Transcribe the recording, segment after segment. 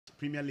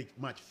Premier League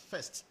match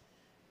first.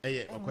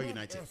 Oko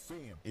United.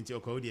 Into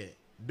Oko there.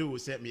 Do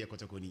set me a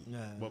Kotokoni.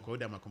 But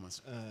Koda Macomas.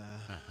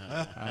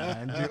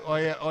 And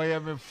I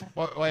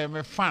am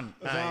a fan.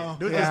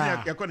 Don't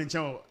ask me a calling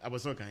chow. I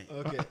was so kind.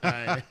 Okay.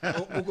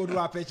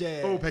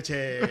 Peche. Oh,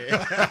 Peche.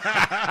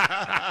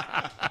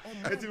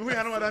 We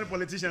are not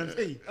politicians.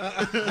 Hey,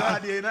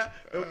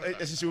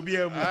 she should be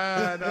a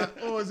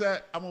oh,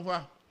 that I'm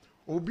over.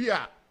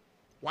 Obia,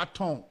 what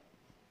tongue?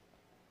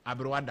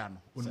 Abroadan,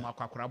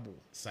 Unumakwabo,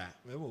 sir.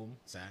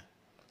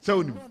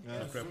 So,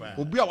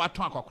 Obia, what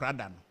tongue?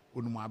 Crocradan,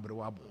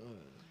 Unumabrowabo.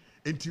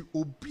 Enti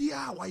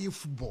Obia, why you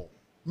football?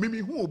 Mimi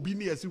who will be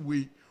near as a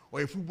way or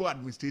a football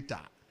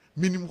administrator,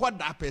 meaning what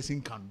that person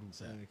can do,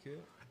 sir.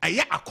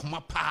 Aya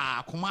akoma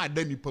pa, akoma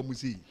adani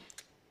pamusi.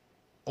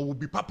 Or will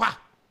be papa.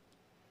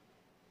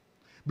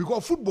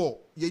 Because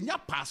football, yenya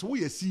pass,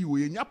 we see,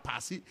 we yenya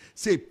pass it,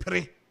 say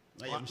pray.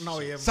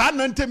 Sa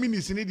 90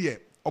 minutes in the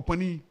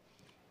opani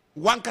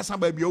one kasa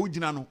baby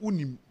original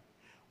unim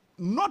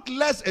not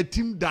less a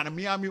team than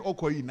Miami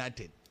Oko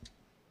United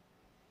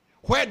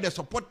where the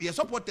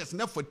supporters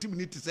never for team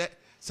need to say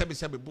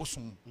sebe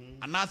bosom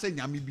and I say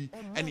nyami bi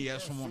and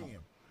yes someone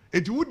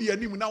it would the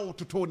enemy now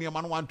to Tony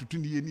man want to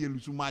 20 years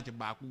lose match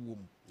back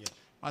womb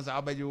as I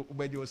obey you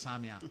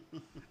Samia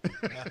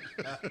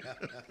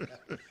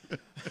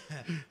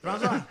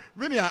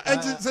Vinia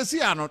and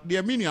Ceciano the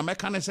Armenia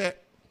mechanic say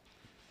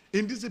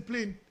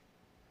indiscipline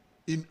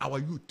in our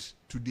youth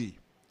today.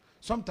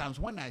 Sometimes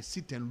when I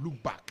sit and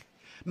look back,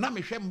 na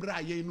me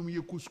hwembra ye no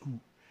ye ku school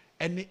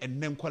ene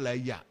ennem kwala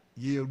ya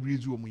ye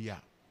resume ya.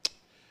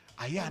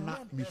 Aya na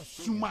me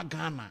suma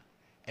Ghana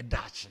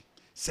edachi.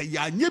 Se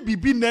ya nye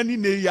bibi nani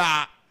ne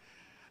ya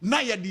na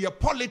ye de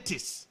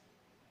politics.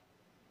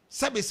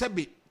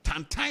 Sebe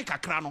tantan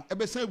kakra no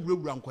ebe san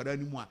wurawura nkwara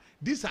ni mu a.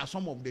 These are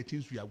some of the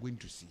things we are going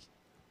to see.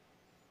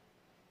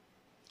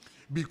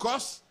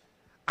 Because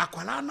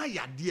akwala na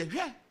yade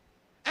hwe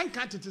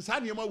enka tete sa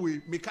niema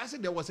we because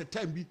there was a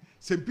time bi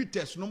St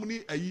Peter's no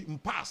muni ayi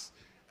impasse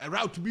a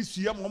route to be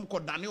suam om ko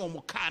dane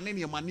om ka ne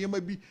niema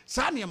bi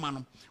sa niema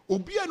no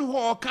obi anu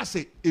ho ka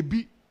se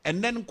ebi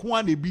enen ko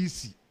an ebi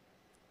si.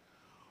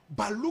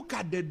 But look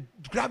at the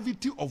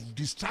gravity of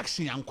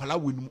distraction ankwala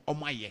wenum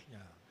omaye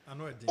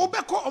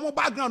obeko omo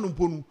background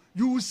mponu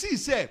you will see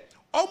say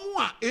omo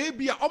a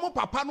ebia omo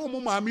papa no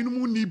omo maami no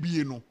mu ni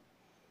bie no.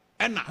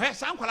 And now,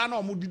 Sankwala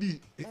no mudidi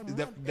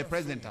the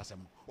president has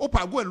them.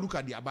 Opa, go and look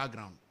at their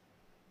background.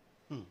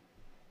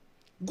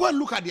 Go and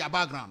look at their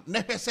background.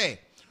 Never say,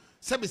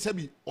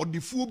 sebi, or the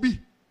fubi,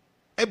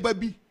 a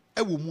baby,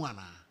 a woman.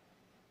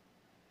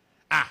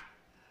 Ah,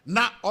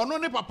 now, ono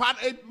ne papa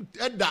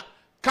edda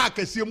ka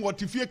kesim or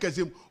tifie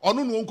kesim,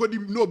 ono no unko di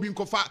no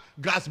binko fa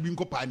glass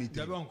binko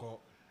paniti.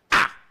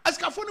 Ah,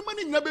 aska for the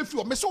money never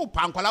few. Me so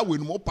pankwala we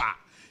no pa.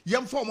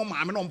 Yem for mo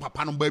maame no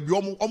papa no baby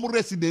omo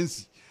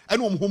residency.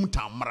 And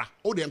hometown mara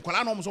o de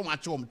nkwala no so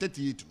mache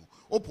 38 no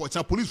o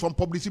pocha police from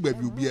publicity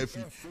baby obi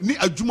afi ni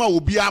adwuma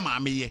obi ama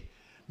meye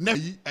na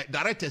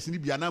directors ni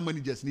bia na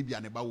managers ni bia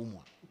ne ba wo mu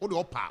o de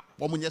opa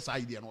wo munye sa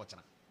idea no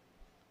ochana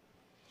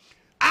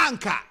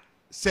anka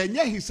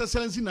senya his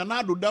excellency na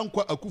nado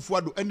dankwa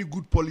akufuado any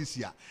good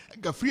policy a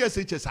ga free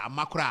SHS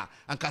amakora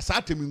anka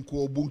satem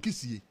nko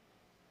obonkisie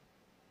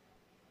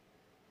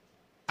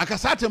anka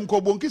satem nko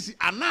obonkisie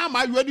ana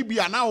ma yodi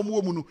bia na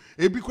wo mu no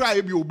ebi kura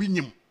ebi obi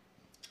nyim.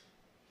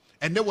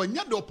 And then when you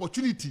have the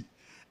opportunity,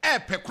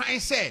 pe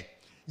say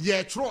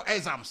ye throw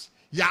exams,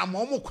 ya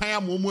momo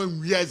kwaya momo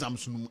and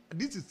exams.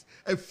 This is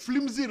a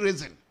flimsy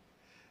reason.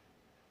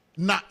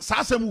 Na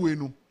sasem we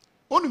no.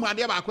 Only my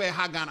dear back where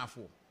Ghana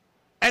for.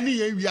 Any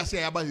year we are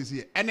say about this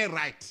here, any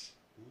right.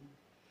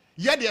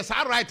 Yeah, there's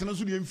a right and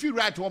also the feel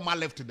right what my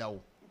left there.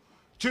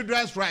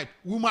 Children's right,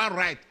 woman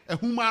right, a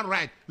human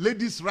right,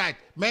 ladies right,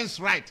 men's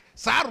right.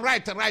 Sa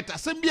right.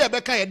 Assembly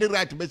beka the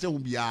right be say will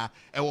be a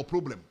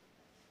problem.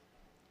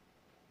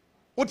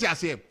 What you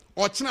say?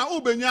 Ochina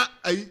obenya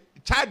a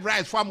child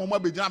rights farm mama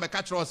bejina be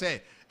catch us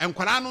say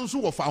enkwara no nso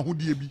wo fa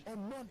hodie bi.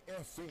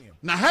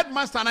 Na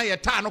headmaster na ye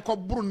ta no ko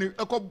buru ne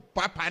ko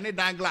papa ne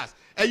dan glass.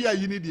 Eya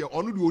yi ni de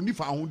onu de oni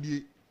fa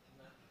hodie.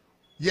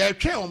 Ye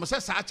twe o say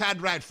sa child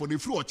right for the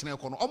free ochina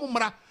ko no. Omo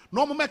mra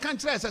na omo meka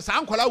nkyere say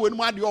sa enkwara we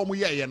no ade omo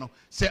ye no.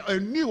 Say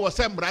ani wo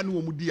say mra ne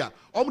omo di a.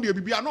 Omo de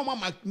bibia na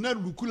omo na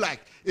look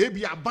like e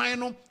bia ban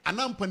no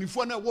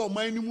anampanifo na wo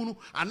man ni mu no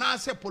ana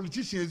say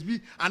politicians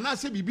bi ana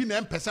say bibi na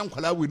empese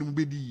enkwara we no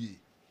bedi ye.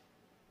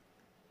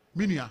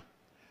 Minia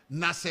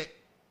na say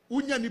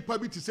unya nipa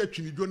bi ti say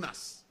Twini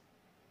Jonas.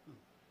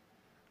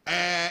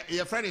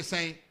 Your friend is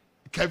saying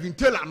Kevin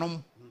Taylor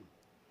nom.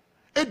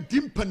 E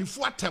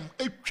dimpanifo atem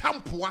e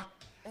twampoa.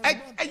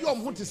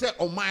 Eyom ho to say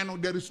Oman no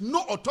there is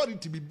no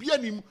authority be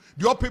bianim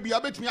the ope bia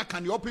betimi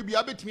aka the ope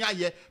bia betimi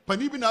aye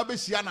pani bi na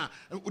obesia na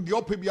the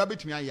ope bia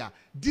betimi aye.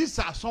 These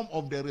are some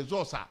of the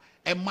results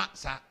ema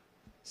sa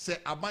say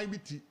aban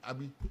biti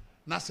abi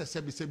na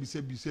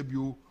sebi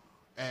o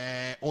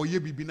oye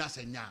bibi na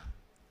senya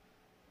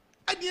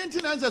adi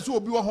enti na nse so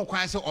obi wo ho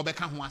kwan say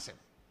obeka ho asem.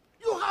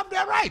 You have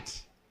the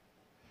right,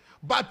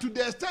 but to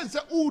the extent say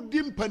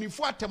udi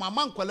mpanifo atem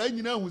amankwala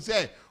nyina hu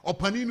say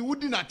opani ni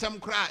udi na atem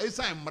kra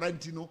esan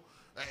mranti no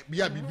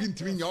bia bibi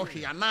ntimi nya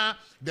ohwe ana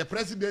the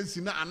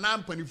presidency na ana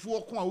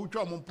mpanifo ko a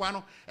wotwa ompa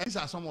no these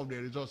are some of the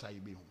results I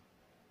be hu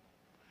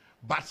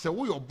but say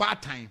we your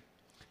bad time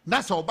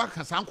na say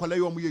obaka sankwala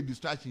yo mo ye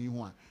distraction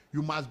hu a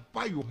you must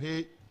buy your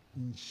hair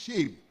in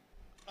shame.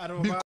 I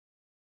don't know.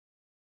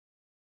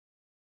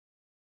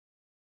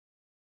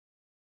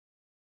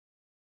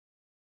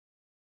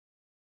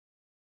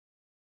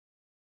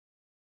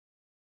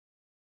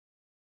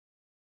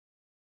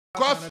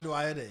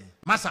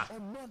 Massa,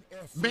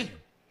 me,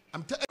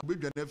 I'm telling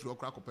you, if you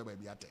crack up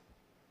baby at it.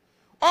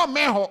 Oh,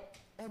 meho.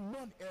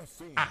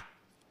 Ah,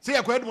 say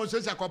a quite most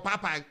a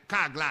papa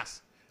car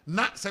glass.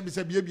 Not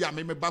Sabi I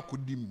may back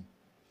with him.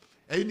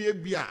 Any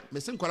beer,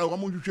 Messin Kola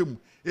woman you shim,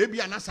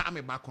 Ebia Nasa me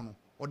back on,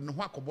 or no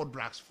what about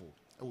drugs for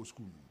our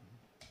school.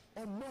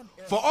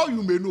 For all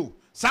you may know,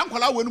 some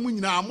Kola when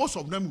now most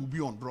of them will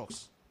be on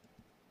drugs.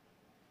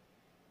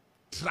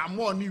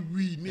 Tramoni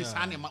we miss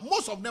animal.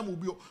 Most of them will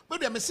be, but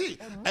they may see.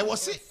 I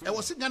was sick.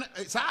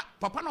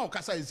 Papa no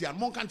kasa is here.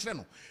 Mon country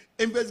no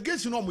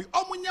investigation on we.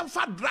 Omunya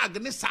fa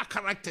drag ne sa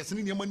characters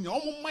ni nyama ni.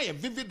 Omu my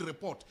vivid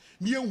report.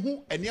 Ni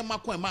who and nyama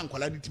ko man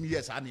kwala ditimi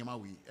yes animal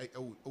we.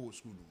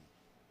 School.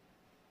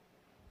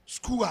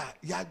 School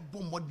ya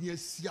bomodi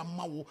sia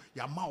mawo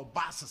ya mawo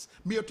bases.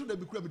 Me to the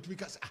bikura bitimi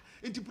kasa.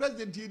 Enti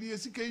president ye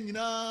sika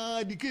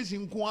nyina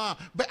education ko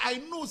but I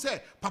know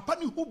say papa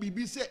ni who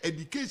bibi say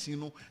education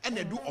no and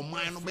they do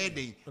Oman no be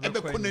dey e be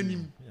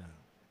konanim.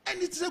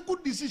 And it's a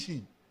good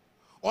decision.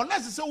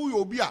 Unless say we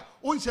obi a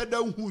on say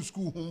down who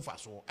school home fa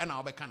so and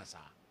na obeka na sa.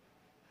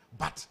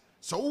 But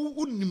so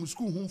unim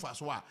school home fa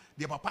so a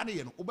the papa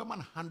dey no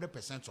obeman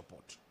 100%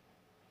 support.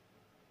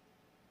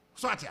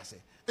 So what I say,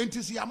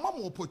 enti si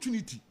amam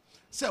opportunity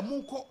say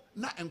munko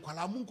na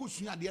enkwala munko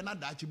sua de na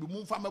daachi bi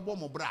munfa mebo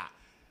mo bra.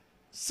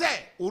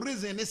 Say o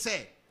reason ne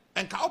say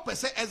enka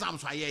opese exam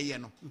so ayeye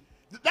no.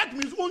 That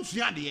means on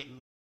sua de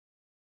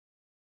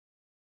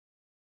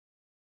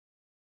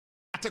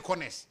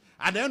honest.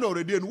 At the end of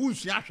the day, no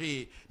sua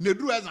hwe na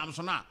duru exam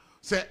so na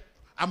say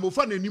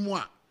amofa na nimu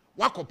a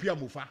wa copy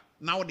amofa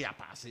na wo de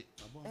apase.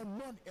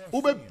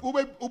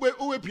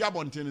 Ube pia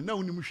bonten na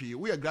unimu hwe.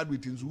 We are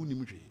graduating so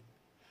unimu hwe.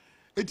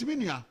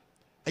 Etimenia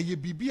eye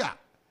bibia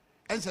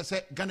ense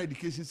say Ghana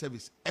Education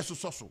Service eso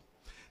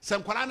se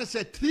nkwala ne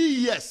say 3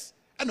 years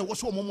and wo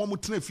so mo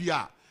tena fi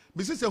a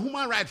me say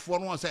human right for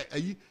no say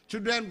ayi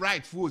children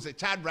right for say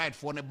child right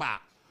for ne ba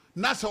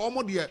na say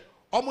omo de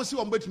omo si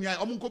omo betumi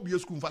omo nko bie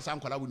school mfa sa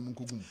nkwala wo nim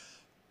nkogum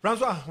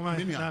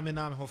François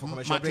na ho for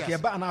commercial break ya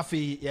ba na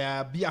afi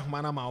ya bia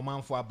homa na ma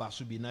Omanfo aba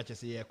so bi na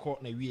chese ye kọ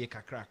na wie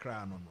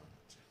kakra no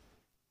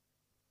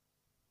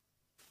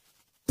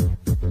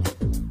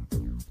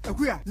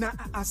Akuya na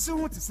ase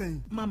ho te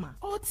sen mama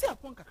o ti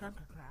apon kakra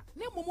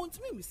na momo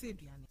ntumi mi se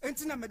aduane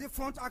enti na me de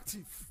front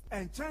active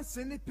and chance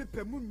ne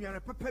pepe mu nuare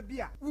papa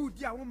bia wo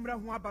di a wo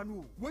mra ho aba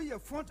no wo ye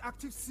front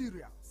active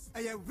cereals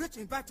rich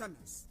in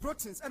vitamins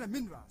proteins and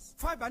minerals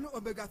fiber and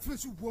omega 3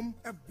 so wom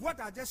and blood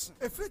digestion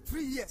every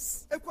 3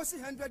 years equals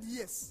 100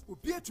 years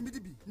obi atumi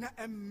bi na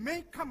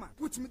main kama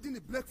which me din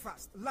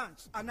breakfast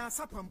lunch and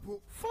asapampo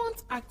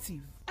front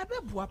active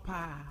ebeboa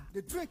pa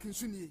the drink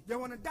nso ni ye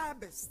won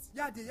diabetes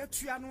ya de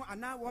yatua no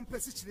ana one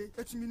pesicire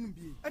etumi num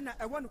bi and na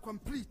e won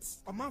complete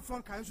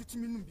Omanfm kan so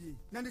tumi num bi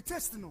na the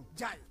taste no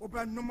jai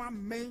obra normal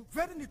main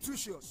very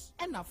nutritious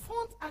and na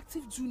front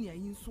active junior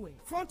yin so e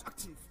front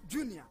active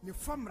junior ne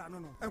famra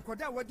no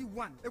enkoda wadi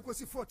 1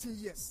 ekosi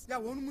 14 years ya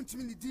wonu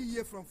mutimi ni di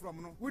year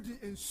from no wodi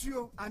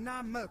ensuo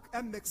ana milk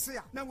and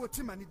mixia na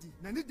wotima ni di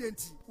na ni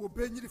denti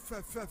obenyiri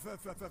fe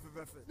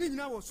ni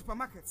nyina wo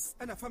supermarkets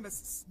and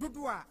pharmacies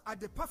dodo a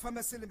adepa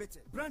pharmacy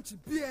limited branch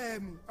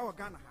BM our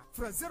Ghana ha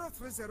for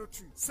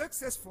 0302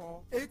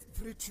 664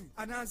 832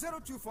 and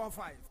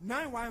 0245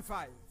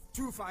 915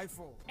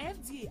 254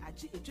 FDA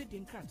aji ejede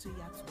nkrato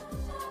yato.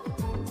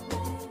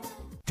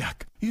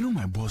 Jack, you know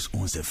my boss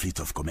owns a fleet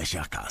of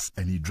commercial cars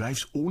and he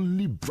drives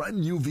only brand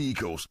new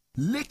vehicles.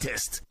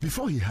 Latest.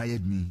 Before he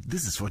hired me,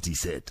 this is what he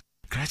said.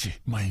 Krachi,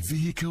 my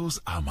vehicles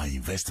are my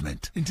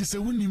investment. It is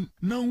a winning,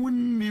 now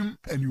winning,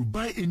 and you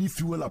buy any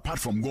fuel apart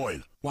from oil.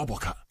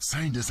 Waboka,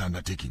 sign this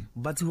undertaking.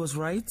 But he was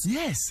right?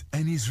 Yes,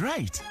 and he's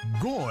right.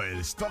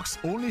 Goil stocks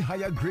only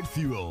higher grade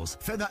fuels,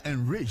 further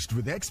enriched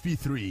with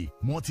XP3,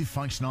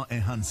 multifunctional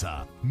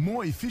enhancer,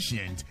 more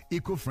efficient,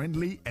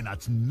 eco-friendly, and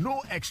at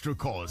no extra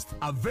cost.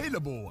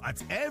 Available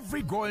at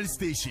every Goil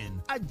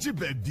station at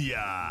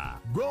Jibedia.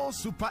 Goil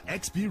Super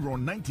XP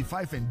Ron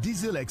 95 and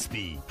Diesel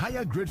XP,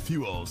 higher grade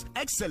fuels,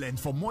 excellent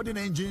for modern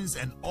engines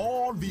and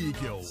all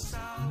vehicles.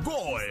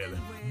 Goil,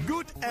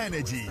 good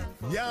energy.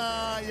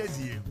 Yeah, yes,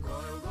 yeah.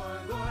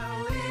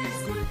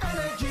 Good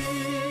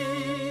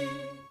energy.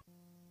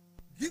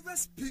 Give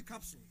us P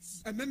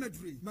capsules. A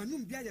memory.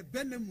 Manum bia ye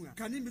benamua.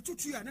 Kani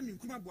metutu ya na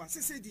minkuma bo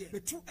asese de.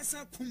 Betu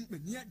esa kum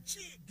mania G.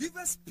 Give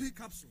us P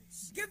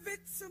capsules. Give it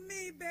to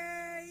me,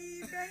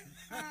 baby.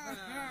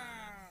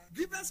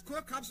 Give us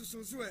core capsules so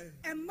well.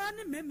 And man,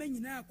 member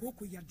nyina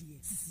koko yade.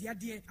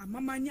 Yade, a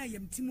mamanya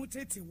yam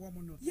timotete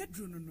woman.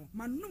 Yedruno,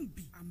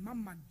 manumbi, a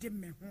mama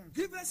demme.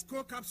 Give us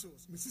core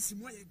capsules, Mrs.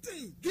 Simoye.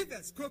 Give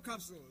us core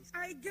capsules.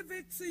 I give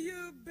it to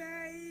you,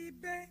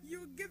 baby.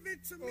 You give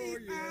it to me. Oh,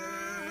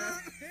 yeah.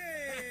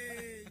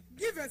 Hey.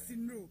 Give us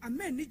no. A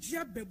man need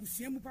ya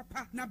bebusiamu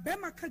papa. Na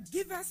bema ka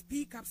give us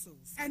P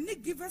capsules. And ni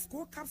give us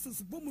core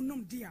capsules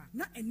bomunum dia.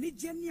 Na eni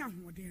jenya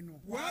hodeno.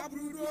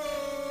 Wabrudo.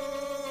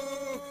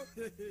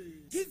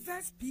 Give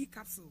us P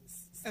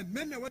capsules. And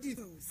men what it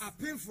is. A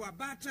pay for a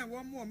batter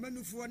one more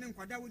menu for an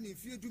inquada when you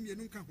fear to me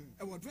and unkahu.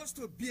 And what was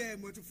to be a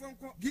motophone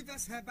call. Give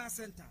us Herbal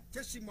Center.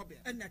 Teshi Mobile.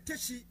 And a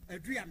Teshi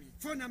Adriami.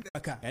 Phone number.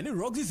 And the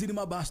Roxy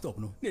Cinema Bar Stop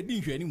no. Ne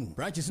didn't anymore.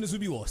 Branches in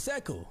Subiwo,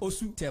 Circle,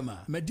 Osu,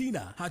 Tema,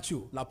 Medina,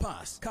 Hacho, La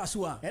Paz,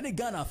 Kasua, and a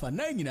Ghana for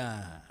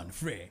 99. And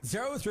free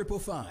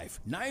 0555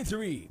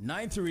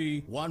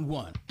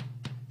 939311.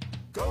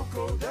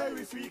 Cocoa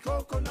Dairy Free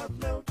Coconut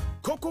Milk.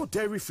 Cocoa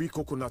Dairy Free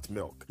Coconut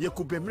Milk.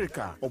 Yakube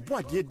America, or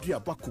bois de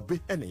diabakube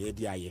and a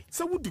diaye.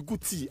 So would the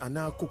good tea and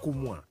now cocoa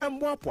moa, and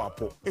bois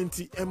poapo,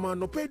 enti Emma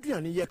no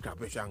pedriani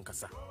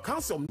yakabeshankasa.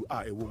 Council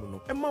are a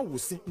woman, Emma will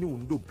sing new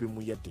dumping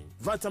yetting.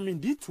 Vitamin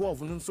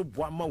D12 and so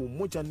boama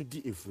mojani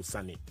di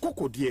efusani.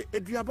 Cocoa dear,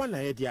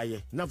 Edriabana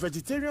ediaye. Na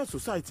Vegetarian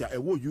Society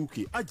a wo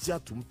UK ajia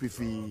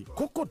tumpifi.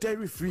 Cocoa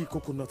Dairy Free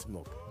Coconut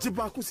Milk.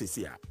 Jibaku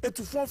sesia.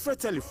 Etu phone for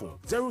telephone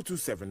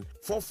 027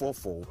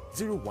 444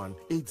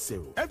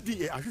 0180.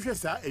 FDA ahwehwe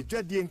sa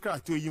ejwadi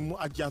enkrato yimu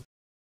agya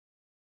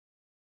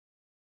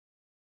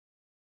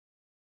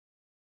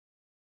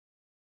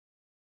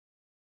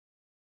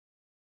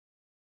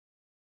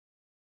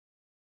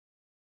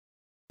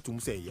tum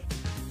say yeah.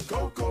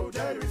 Cocoa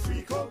Dairy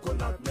Free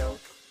Coconut Milk.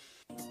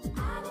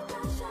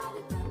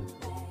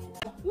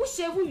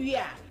 Wushewu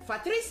wia for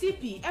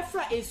 3CP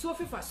efra ensuo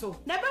fifa so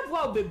na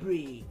beboa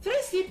obebre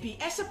 3CP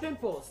eshe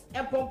pimples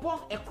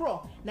empompo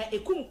ekro na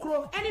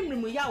ekumkro ene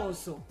mrimu ya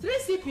wonso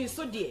 3CP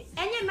so de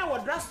enye na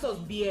wodra stores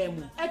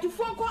biamu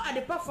edufonko at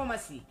the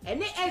pharmacy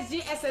ene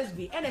SGSSB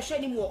ene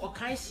hwani mu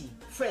okanshi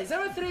fre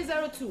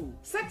 0302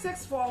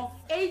 664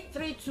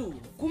 832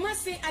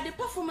 kumase at the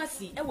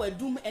pharmacy e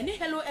wadum ene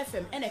Hello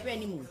FM ene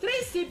hwani mu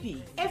 3CP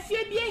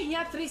efie bia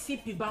hia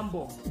 3CP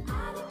bambo.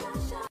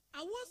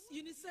 Awas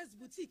Unisex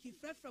boutique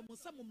fresh from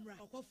Osamumra.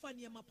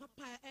 Okofania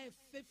mapapa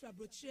fefra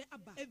brochure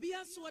aba.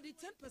 Ebia so the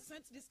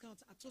 10%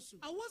 discount atosu.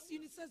 Awas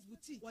Unisex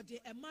boutique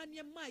wade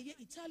emania maye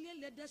Italian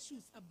leather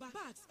shoes aba.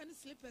 Bags and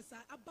slippers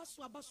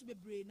abasu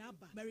bebre na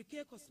aba. Mary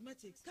Kay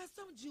Cosmetics,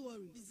 custom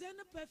jewelry,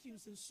 designer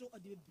perfumes and so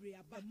ade bebre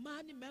aba.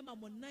 Mani mema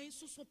mo nine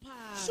so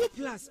pa. Shoe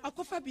plus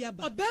akofa bi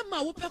aba.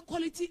 Obema wo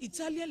quality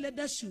Italian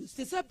leather shoes.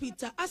 Tesa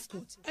Peter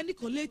Ascot and the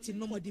collecting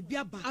no mo de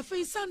biaba.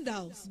 Afi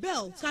sandals,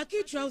 belts,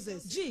 khaki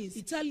trousers, jeans,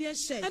 Italian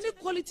shirt, any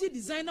quality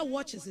designer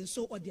watches and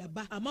so on the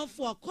aba. Amount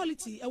for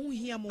quality and we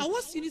hear more.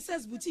 Our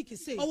Unisex boutique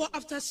say our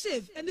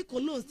aftershave and the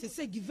colognes they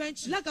say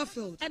Givenchy,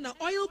 Lagerfeld and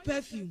oil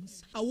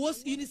perfumes. Our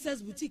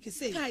Unisex boutique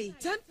say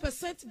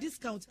 10%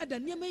 discount at the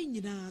Niamey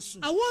Ninasu.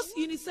 Our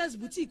Unisex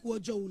boutique was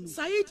Joulu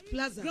Said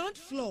Plaza ground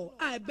floor.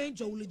 I ben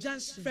Joulu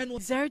Junction.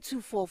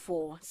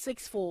 0244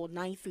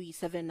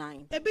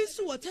 649379.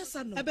 Ebisu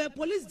Watesano. Ebe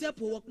police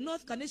depot walk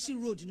North Kaneshi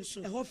Road in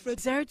so.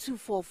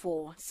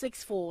 0244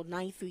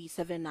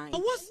 649379.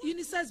 Our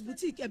Unisex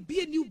boutique a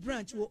be a new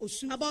branch will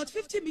Osu about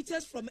 50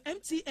 meters from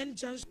MTN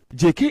Junction.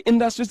 JK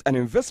Industries and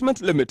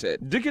Investment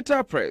Limited.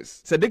 Digital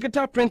Press. Se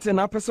digital printing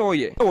na pesa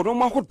oye.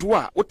 Oroma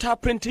hodwa uta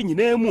printing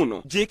yine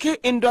muno. JK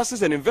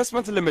Industries and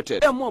Investment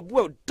Limited. Emo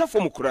bua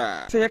dafo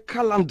mukura. Se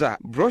calendar,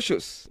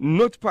 brochures,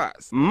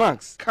 notepads,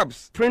 marks,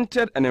 caps,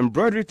 printed and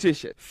embroidery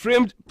t-shirt,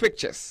 framed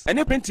pictures.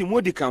 Any printing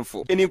modi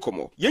kanfo. Eni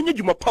komo. Yenye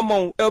juma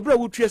pamao. Elbra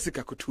wutuye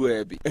sika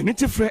kutuebi.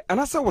 Eniti fre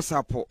anasa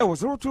wasapo. Ewa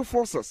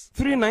 0246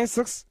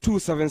 396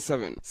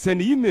 277.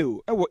 Send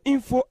email at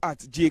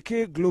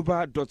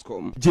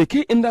info@jkglobal.com.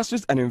 JK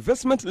Industries and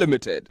Investment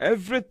Limited.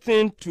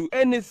 Everything to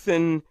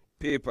anything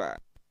paper.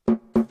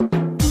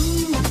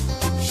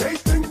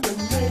 Shaping the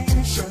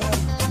nation.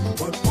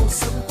 What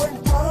possible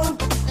went wrong?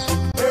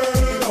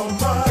 Hey,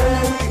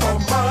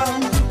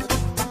 Oman.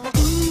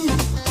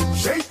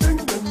 Shaping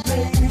the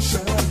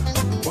nation.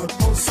 What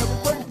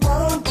possible went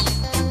wrong?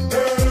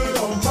 Hey,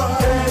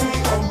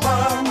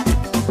 Oman.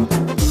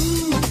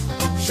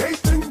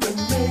 Shaping the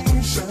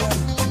nation.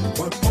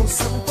 What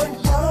possible went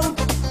wrong?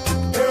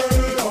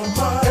 Hey,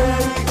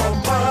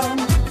 Oman.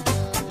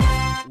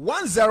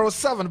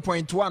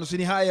 107.1 so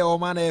ni higher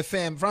Oman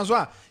FM.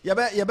 François,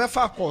 yabe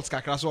fa calls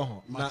kakra so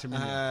ho. Na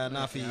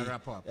fi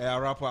wrap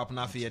up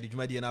na fi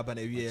adwumadi na ba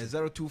na wie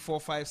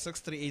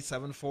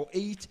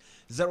 0245638748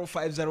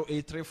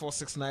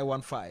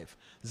 0508346915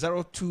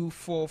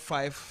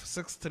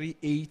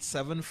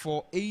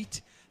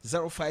 0245638748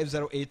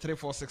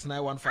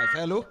 0508346915.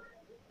 Hello.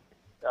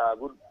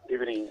 Good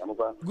evening,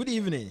 Amugwa. Good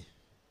evening.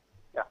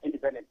 Yeah,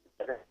 independent.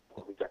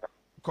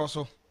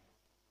 Koso.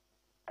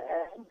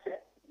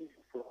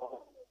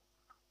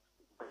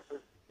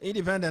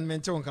 Independent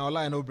mention can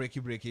online no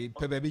breaky.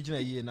 Pe baby jina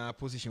ye na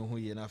position hu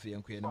ye na fi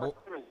enko ye no.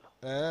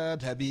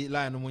 Tabi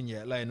line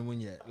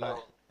munye.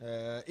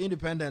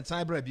 Independent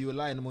cyber you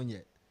line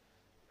munye.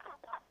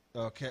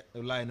 Okay,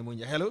 line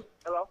munye. Hello.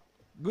 Hello.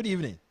 Good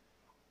evening.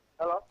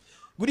 Hello.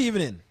 Good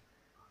evening.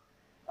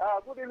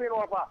 Good evening,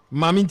 Papa.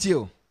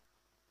 Mamintio.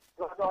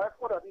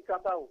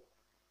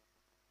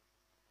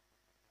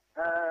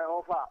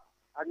 Ofa,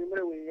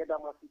 animere we yeda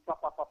masi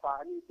papa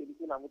ani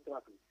teliki na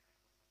mutratu.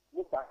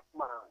 Muta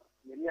ma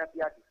yenia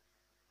piati.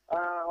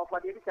 Ofa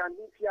de kan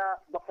pia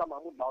Dr.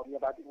 Mahmoud ba o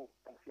ba di mu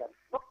pia.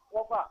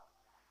 Ofa.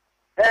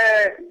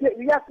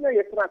 Yasna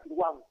ye trans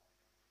one.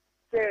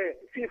 Se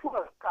si fu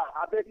ka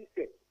abedi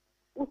se.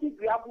 Uti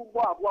biabu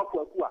bo abu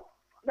akwa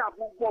na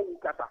abu bo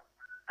ukata.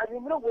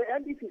 Animere we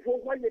NDC fo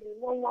wa ye ni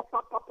no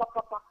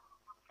papa.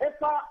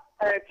 Efa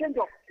change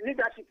of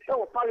leadership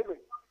in parliament.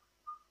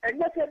 And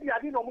yes, I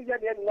didn't know me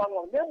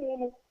anyone.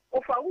 Nemu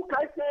ofa who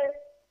can say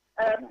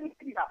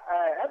MPP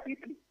and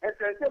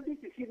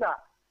this is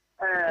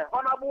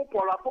honorable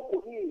Paula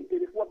Foko ni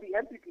it will be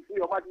MPP for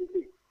your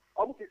majesty.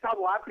 Almost is how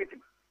MPP.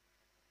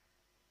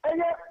 And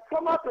yet,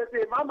 some of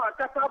the Mama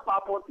Kasa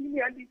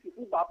Bapoti and this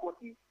is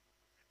Bapoti.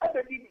 And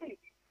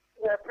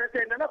the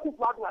President and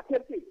Akufadu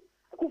attempted.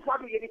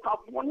 Akufadu Yenika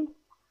money.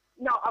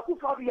 Now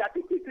Akufadu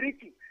Yatiki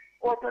treaty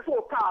or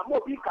Peso Car,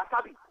 more big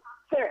Kasabi.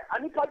 Say,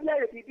 Anika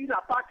Bibi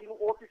na party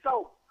or the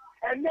South.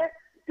 And then,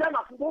 Jana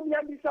Fubomi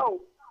and the South.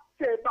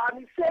 Say,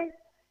 Bani say,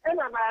 and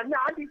I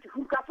need to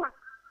Fukasa,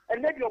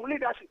 and then your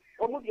leadership,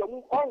 or your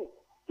move on.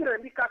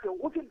 Tiramicato,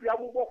 what is the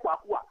Amu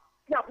Bokwa,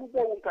 Yabu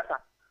Bonkata.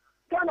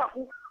 Jana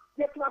Fu,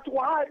 yet not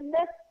one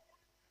net,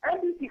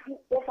 and it is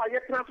for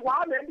yet not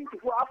one, and it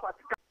is for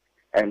Africa.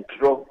 And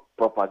throw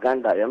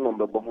propaganda, young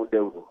number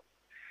Bomudevo.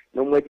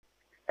 No more,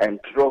 and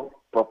throw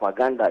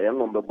propaganda, young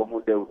number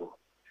Bomudevo.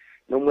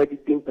 No more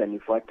penny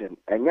for them.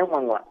 And young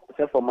one was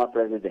a former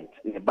president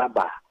in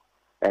Baba,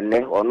 and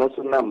then on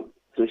also nam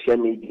social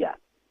media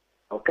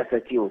or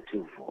cassette or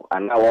two for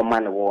an hour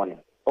man warning.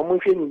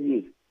 Almost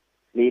ye,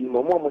 need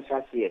Momo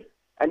Sassier,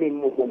 and in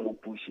Momo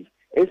Pushy.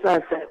 As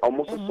I said,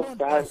 almost so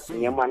fast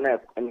in your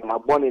manner and my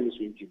bonnet is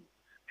with you.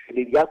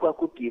 The Yakwa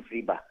cookie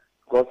fever,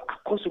 because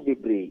a cost be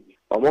brave,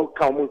 or more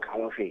common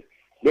cafe.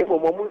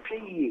 Therefore, Momo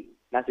ye,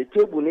 that's a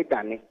table net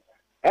done.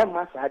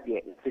 Emma said,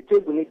 the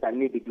table net and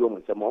maybe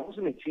doing some almost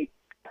in a cheap.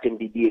 Can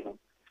be deal.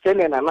 Send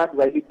an amount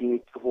ready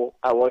for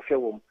our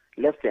show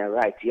left and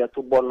right here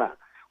to Bona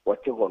or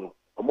Tihono.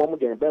 A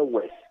moment in the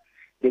west.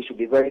 They should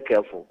be very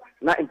careful.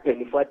 Not in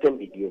penny for 10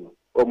 billion.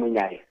 O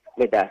Munai,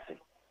 Medasi.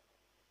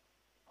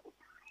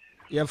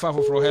 Yeah, for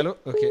hello.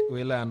 Okay,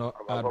 we'll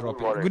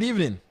drop it. Good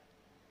evening.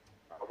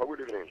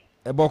 Good evening.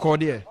 A boko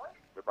dear.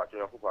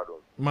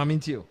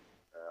 Mamintio.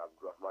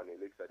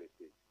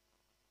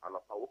 And a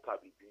power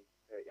bibi,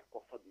 a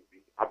coffee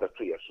bibi, other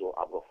 3 years so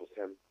above for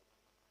them.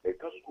 A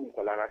school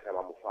Kalana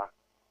Samamufa.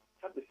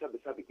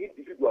 Sabi,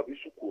 individual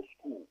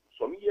school.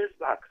 Some years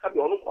back, Sabi,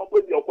 on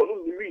the Okono,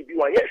 you be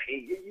one yes,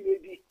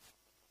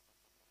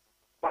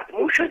 but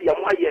Musha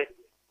Yamaye,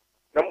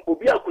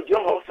 Namubia could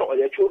young also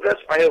your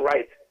children's fire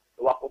right.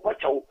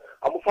 Wakopacho,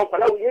 Amufa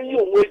Palau,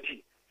 you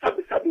waiting.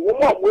 Sabi,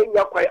 woman, when you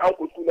are quite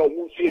uncle to know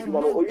who says you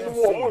or you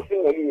more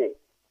thing.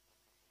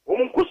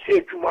 Woman could say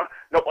to ma,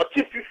 no, but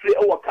if you say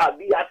our car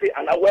be at it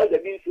and I wear the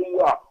beans in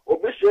war, or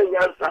Bishop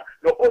answer,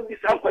 no, only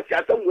some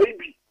question will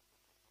be.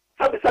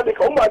 Sabi,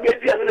 come on, get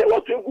the other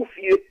what to go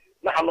fear.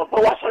 Now, I'm not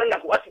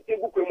like what you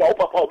take with my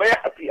papa, very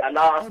happy, and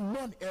now,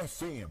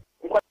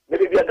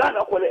 maybe we are done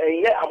upon a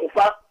year,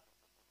 Amufa.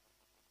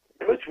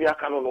 Which we are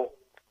canon.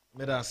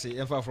 Medasi,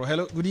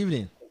 hello, good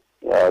evening.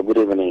 Good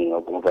evening,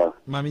 Okumba.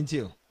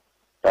 Mamintio.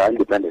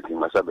 Independent in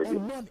Masabi.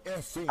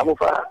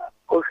 Amufa,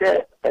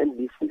 okay, and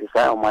this is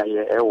the my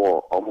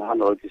or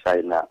Oman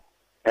design now.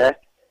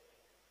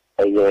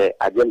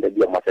 Agenda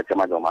be a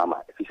Masatama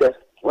Mama. He says,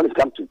 when it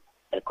comes to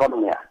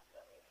economy,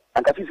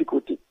 and the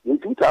difficulty in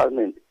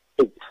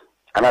 2008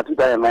 and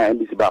 2009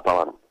 NBC bar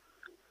power.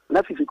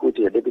 Not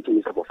difficulty a deputy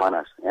minister for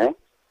finance.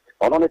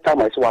 On the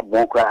time I saw a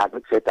bon cry at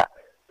Sector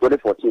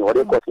 2014 or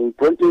they got in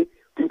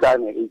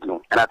 2008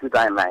 and at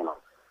 2009.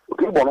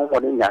 Okay, Bono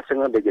in your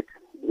single digit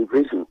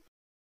inflation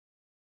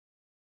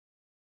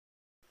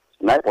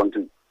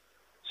 9.2.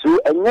 So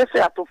and yes,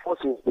 after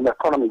forcing in the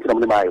economy from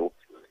the bio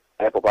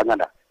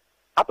propaganda.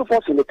 After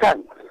forcing the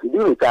time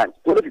during the time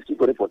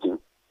 2015-2014,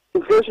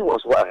 inflation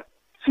was what?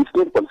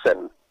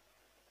 16.7.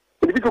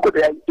 It's difficult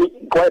to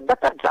go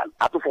better than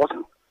after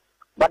forcing.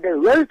 But the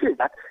reality is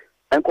that,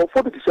 and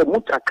conformity to say,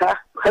 Mutaka,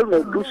 Hello,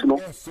 Luciano,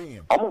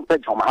 I'm going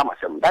to Mama,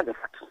 that's a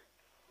fact.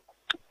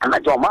 And I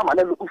draw Mama,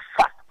 I look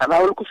fast, and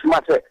I look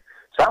smart. So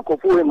I'm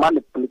conforming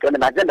money,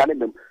 and agenda,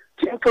 and them,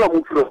 Tinkle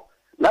move through.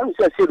 Now you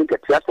say, look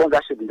at your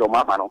sponsorship in your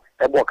Mama, no,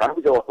 a book, and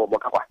we go for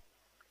Bokapa.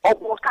 Or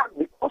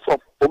because of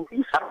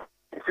Obisa,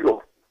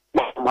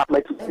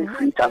 mathematics,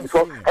 free time,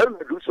 so Hello,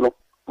 Luciano.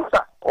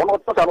 Or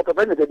not a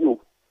president you.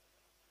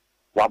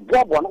 What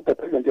Bob one of the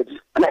president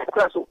and I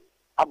cross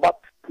about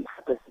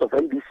of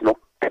NBC, no,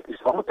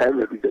 it's all time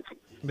every day.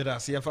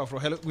 For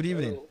hello, good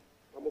evening.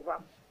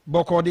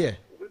 Boko dear.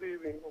 Good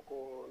evening,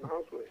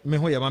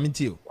 Mehoya,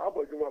 Mamintio.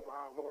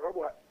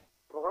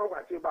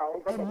 say ba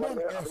on fa ba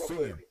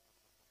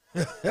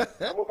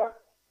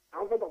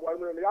I'm fa ba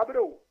me ya bere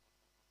o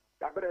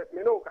ya bere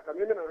me no ka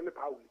me na ne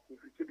pa o ni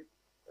fi bi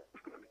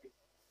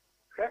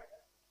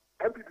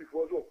MPP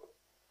for so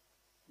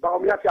ba o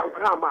mi ati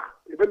amfana ma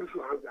e be lu su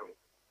han down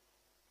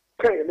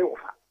kẹ́ ní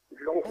ọ̀fà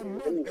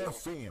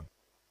ìlọ́wọ́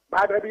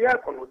bàdà bí yẹ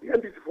kọ̀nà di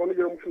ndc fún ọ ní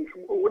yẹn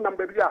sunsun owó nà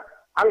mbẹ bí a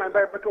alan bẹ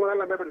bẹtẹ wọn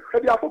alan bẹ bẹtẹ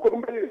ẹbí afọ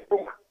kọdún bẹ yẹ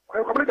ìfowó ma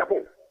ọyọ kọmọdé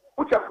japan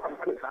ó ti àfọ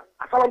àfọ nìsa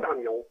asalam dàn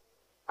yẹn o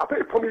àfẹ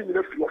ìfọmọ yìí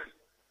nyina fi ọfi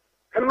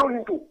ẹni náà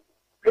yìí tó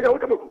ẹni àwọn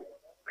tẹmẹ kù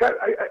kẹ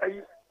ayi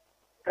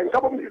ẹ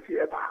nsábọ mi yẹ fi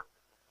ẹ bá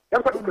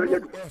yẹn fẹ dùkọ ẹ yẹ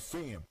dùn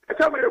ẹ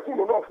tẹ ẹ yẹ kún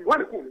nọ ọfi wọn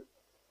ni kún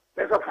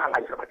ẹ fẹ fà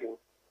láyé sàbàdì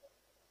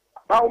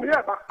báwo mi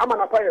yẹ bá ama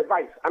nàpa yẹ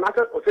vice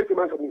anase ọsẹ ti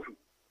máa ń sọ mu fi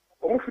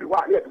ọmú firi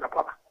wa ní ẹdínà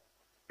pàbà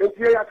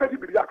nti yɛ asɛ di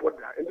biribi ato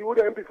da nti wo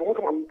de mp fo mo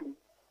toma mo tum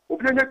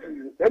obi enya ti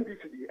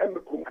ndc di ɛmɛ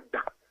kurom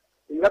ada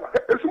nyaba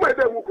esuma yɛ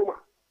dɛ mo kurom a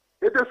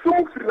yɛde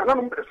sum firi na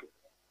nanom bɛ so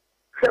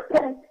hwɛ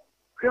pɔm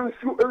hwɛ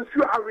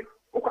nsuo awe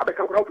wokɔ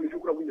abɛka nkora wofiri nsuo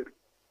kora wonya bi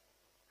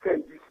sɛ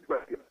ndc ba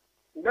yɛ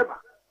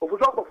nyaba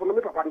ofuso akɔfo no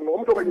me papa no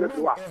ɔmo tɔ ba nyina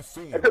firi hɔ a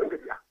ɛsɛ no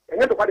nkatia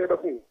ɛnyɛ ntɔkwa deɛ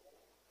ɛbɛko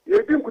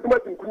yɛdi nkutum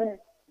ati nkunim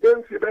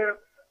bɛmfie bɛyɛ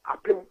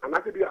apem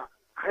anaasɛ bi a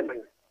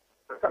ahɛnan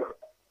ansa na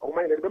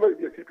ɔma yɛ de bɛma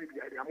bi a cpp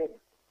a yɛde ama ɔmo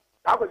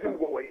akwasi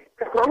mu wɔ yi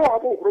kɛkɔrɔ no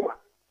ɔbɔ nkuruma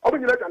ɔbɛ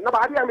nyina gya naba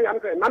adeɛ mi yan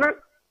sɛ nane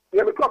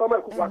yɛ metu abama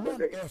akufu asɛ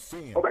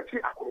sɛ ɔbɛkyi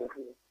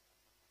akorɔmfo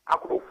a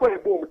ɛbɔ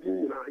ɔmo din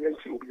nyinaa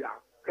yɛnkyi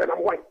obiara hwɛ nam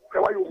wɔn hwɛ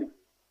wayɛ omi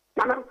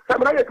nana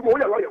sɛmina yɛ adwuma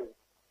woyɛ lɔyɛ o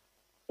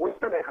wɔn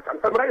nsɛm yɛ kasa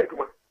sɛmina yɛ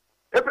adwuma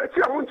ɛfɛ akyi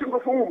a wɔn nkyi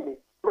nkɔfo mu mu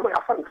ɔmo yɛ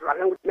afa ntura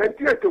yɛn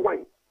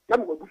 1981 na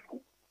mi wɔ bu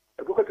sukuu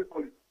advocate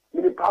college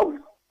mini mpaawi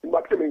mini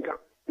apɛ mi nka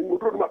mini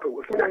moduro dum apɛ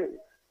wɔ so nyanyi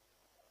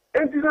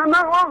enti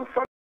na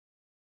ɔnfa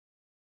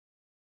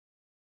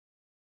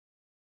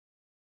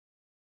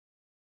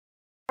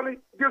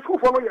the school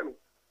for no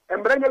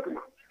and bring it to me.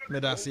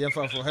 Medasi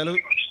yɛmfa hello.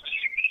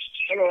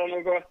 Hello,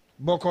 Amaka.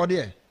 Bɔkɔ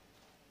deɛ.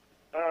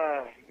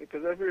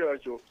 Because I feel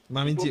like you.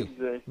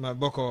 Mamintio. Ma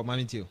bɔkɔ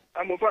mamintio.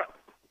 Amofa,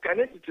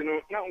 connect to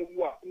no na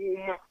wa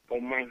uma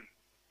Oman.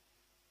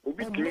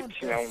 Obi timi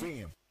tia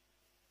wo.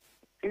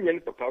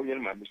 Nyen papa wo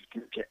yen ma bi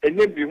timi.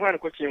 Ene bi ho an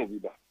ko tia obi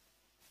ba.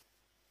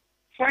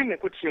 Fine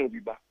ko tia obi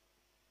ba.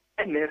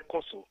 Ene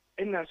koso.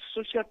 Ena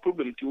social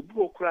problem ti obi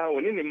okra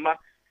oni ne ma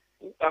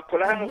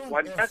akola no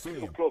wa that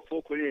okra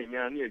for korea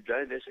nya na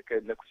edwa na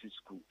sheka na kusi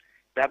school.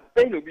 That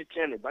pain obi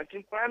tia ne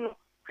banking kwa no.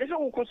 Kesa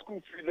wo ko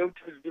school free na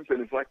to be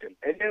benefitem.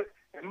 Ene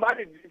ma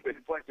de be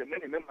benefitem na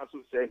ne member so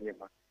say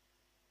nyema.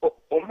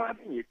 O ma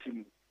bi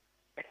yetimu.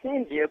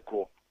 Ehn de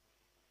ko.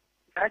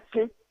 That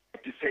thing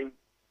to say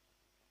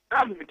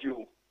I'm with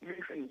you.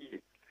 Mission ye.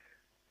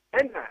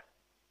 And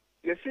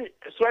you see,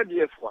 so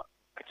idea for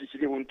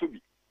actually want to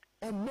be.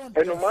 And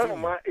no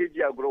man,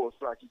 age grow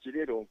so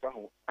actually don't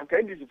found. And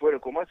kind is for a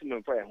commercial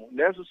on fire.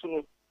 There's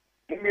so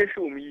many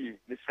show me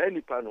the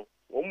shiny panel.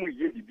 Only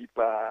ye be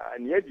pa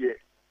and yet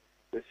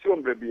the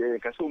sombre be a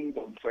castle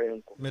on fire.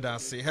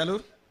 Medasi, hello.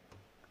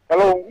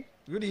 Hello.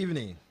 Good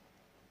evening.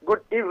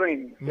 Good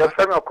evening. Your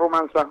son of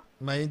Romancer.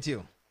 My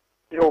intio.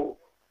 Yo.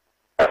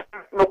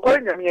 No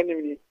calling your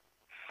enemy.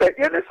 Say,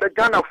 yes, a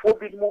Ghana for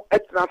bit more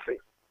at nothing.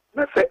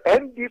 No, say,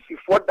 NDC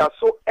for that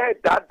so air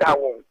that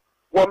one.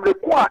 One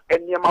require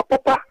and Yama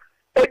Papa,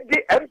 and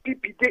the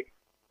MPP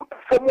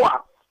for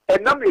more.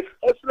 And now is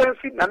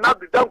excellency and now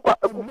the Danqua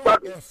a good bag.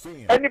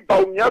 Any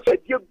Baumias a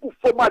dear good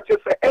for much as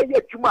a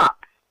air Juma.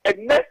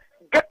 And next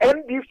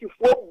NDC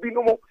for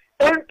Binomo.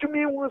 And to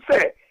me will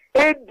say,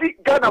 Eddie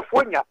Ghana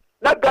for ya.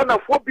 Na Ghana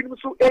for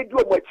Binusu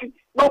Edu Machi,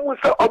 no one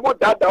say Omo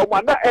Dada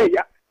Wana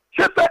Aya.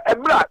 Just a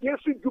mra, yes,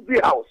 to be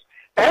house.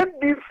 And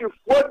if you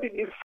want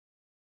it,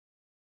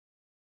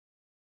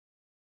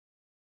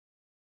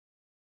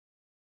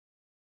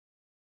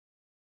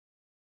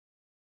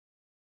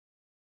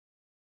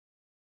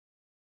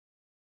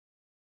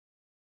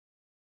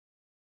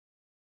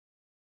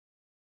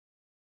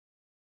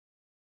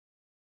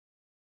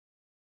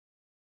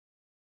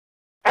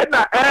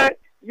 and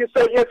you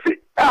say, yes, you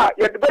had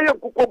the Bayan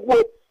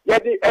Kuko, you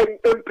had the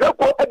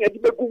Empreco and the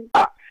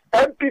Begumba,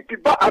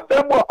 MPP, but a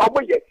demo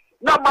away.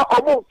 Nama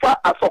Omanfm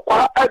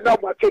asokwa and now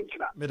my attention.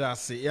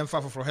 Medasi,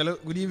 yemfa for hello.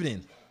 Good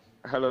evening.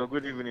 Hello,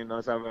 good evening.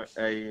 No, sir.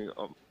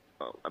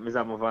 Mr.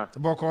 Amova.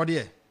 Bɔkɔ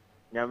deɛ.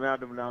 Nyame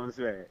adom na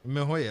nso ɛ.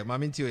 Me ho yɛ,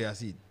 mame nti o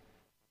yasid.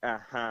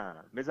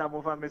 Aha, Mr.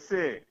 Amova me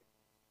say.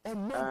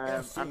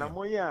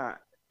 Anamoya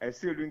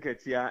ɛsɛ lu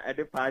nketia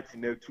ɛde party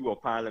na tu o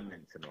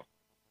parliament no.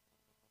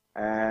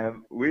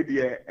 We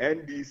the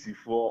NDC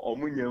for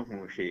omunya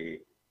hu hwe.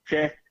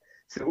 Hwɛ.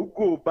 So we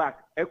go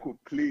back, echo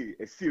play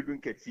a series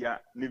ketia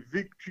the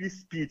victory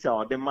speech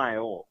or the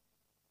mile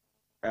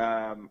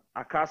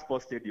Accra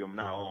Sports Stadium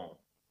now.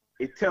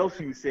 It tells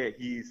you say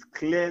he is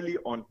clearly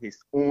on his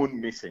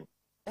own mission.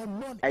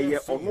 A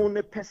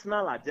own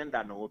personal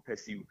agenda no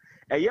pursue.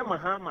 A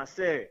Mahama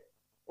say,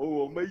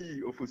 oh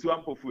me of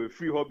for a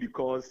free hobby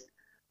because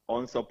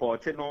on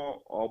supporting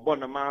or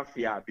bona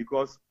mafia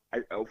because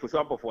for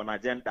example for an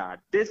agenda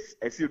this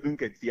is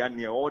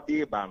near all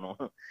day bano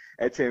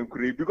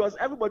because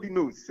everybody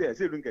knows say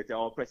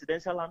our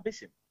presidential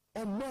ambition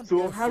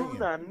So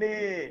Haruna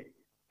ne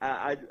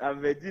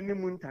avedi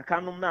mu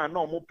ntakanom na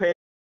omo pe.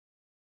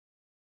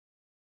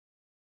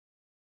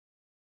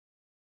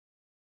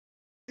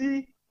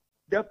 See,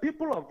 the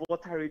people of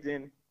Volta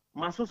region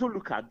must also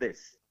look at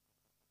this.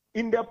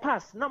 In the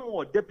past, no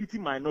more deputy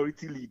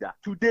minority leader.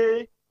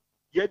 Today,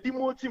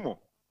 Yedimotimo.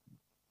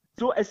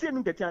 So I say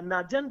that an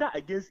agenda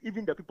against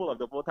even the people of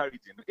the Volta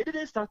region. It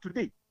didn't start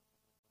today.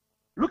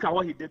 Look at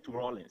what he did to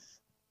Rawlings.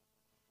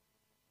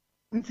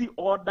 Nti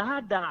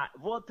order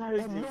Volta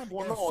region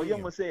for no you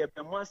must say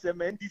a mass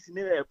NDC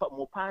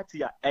mo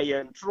party a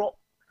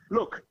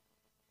look,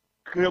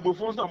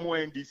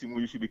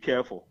 you should be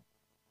careful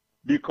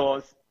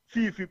because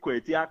Fifi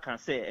Kwetia can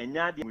say and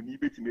Yadi will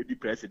need to be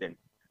president.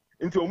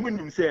 Into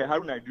when say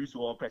Haruna Idris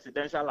or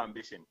presidential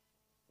ambition.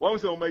 One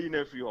was on my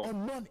nephew.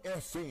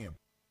 Omanfm.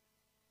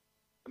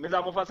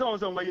 Mr. Mufasa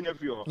was on my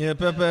nephew. Yeah,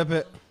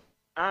 pepe.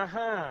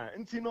 Aha,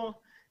 and you know,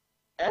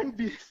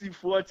 NDC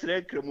for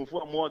trade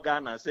for more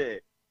Ghana say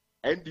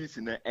NDC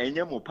na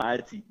enyemo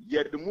party.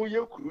 Yet the more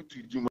you crew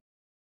to Juma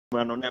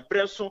on a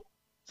presso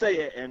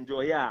say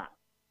enjoy ya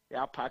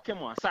park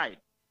him aside.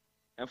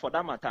 And for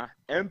that matter,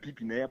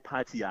 MPP na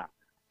party at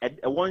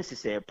once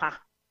say pa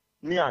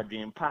near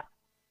dream pa.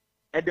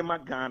 Edema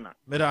Ghana.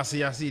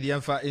 Medasi I see the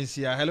Enfa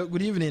NCR. Hello,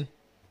 good evening.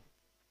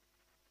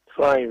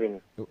 Fine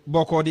evening.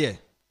 Boko dear.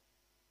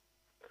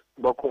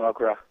 Boko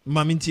Accra.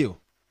 Mamintio.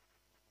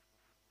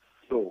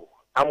 So,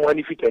 I'm one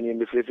if you can in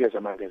the face as a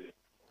magazine.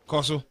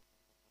 Koso.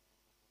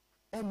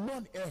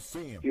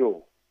 Omanfm.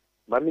 Yo,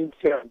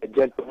 Mamintio, the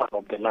gentleman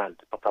of the land,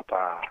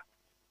 Papa.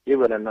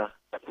 Even na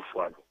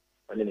Akufuano,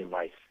 and any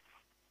mice.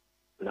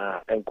 Na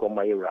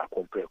Enkoma Ira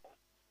Compreko.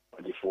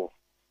 Or the four.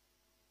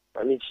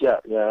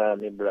 Mamintio, ya,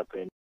 me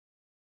brapen.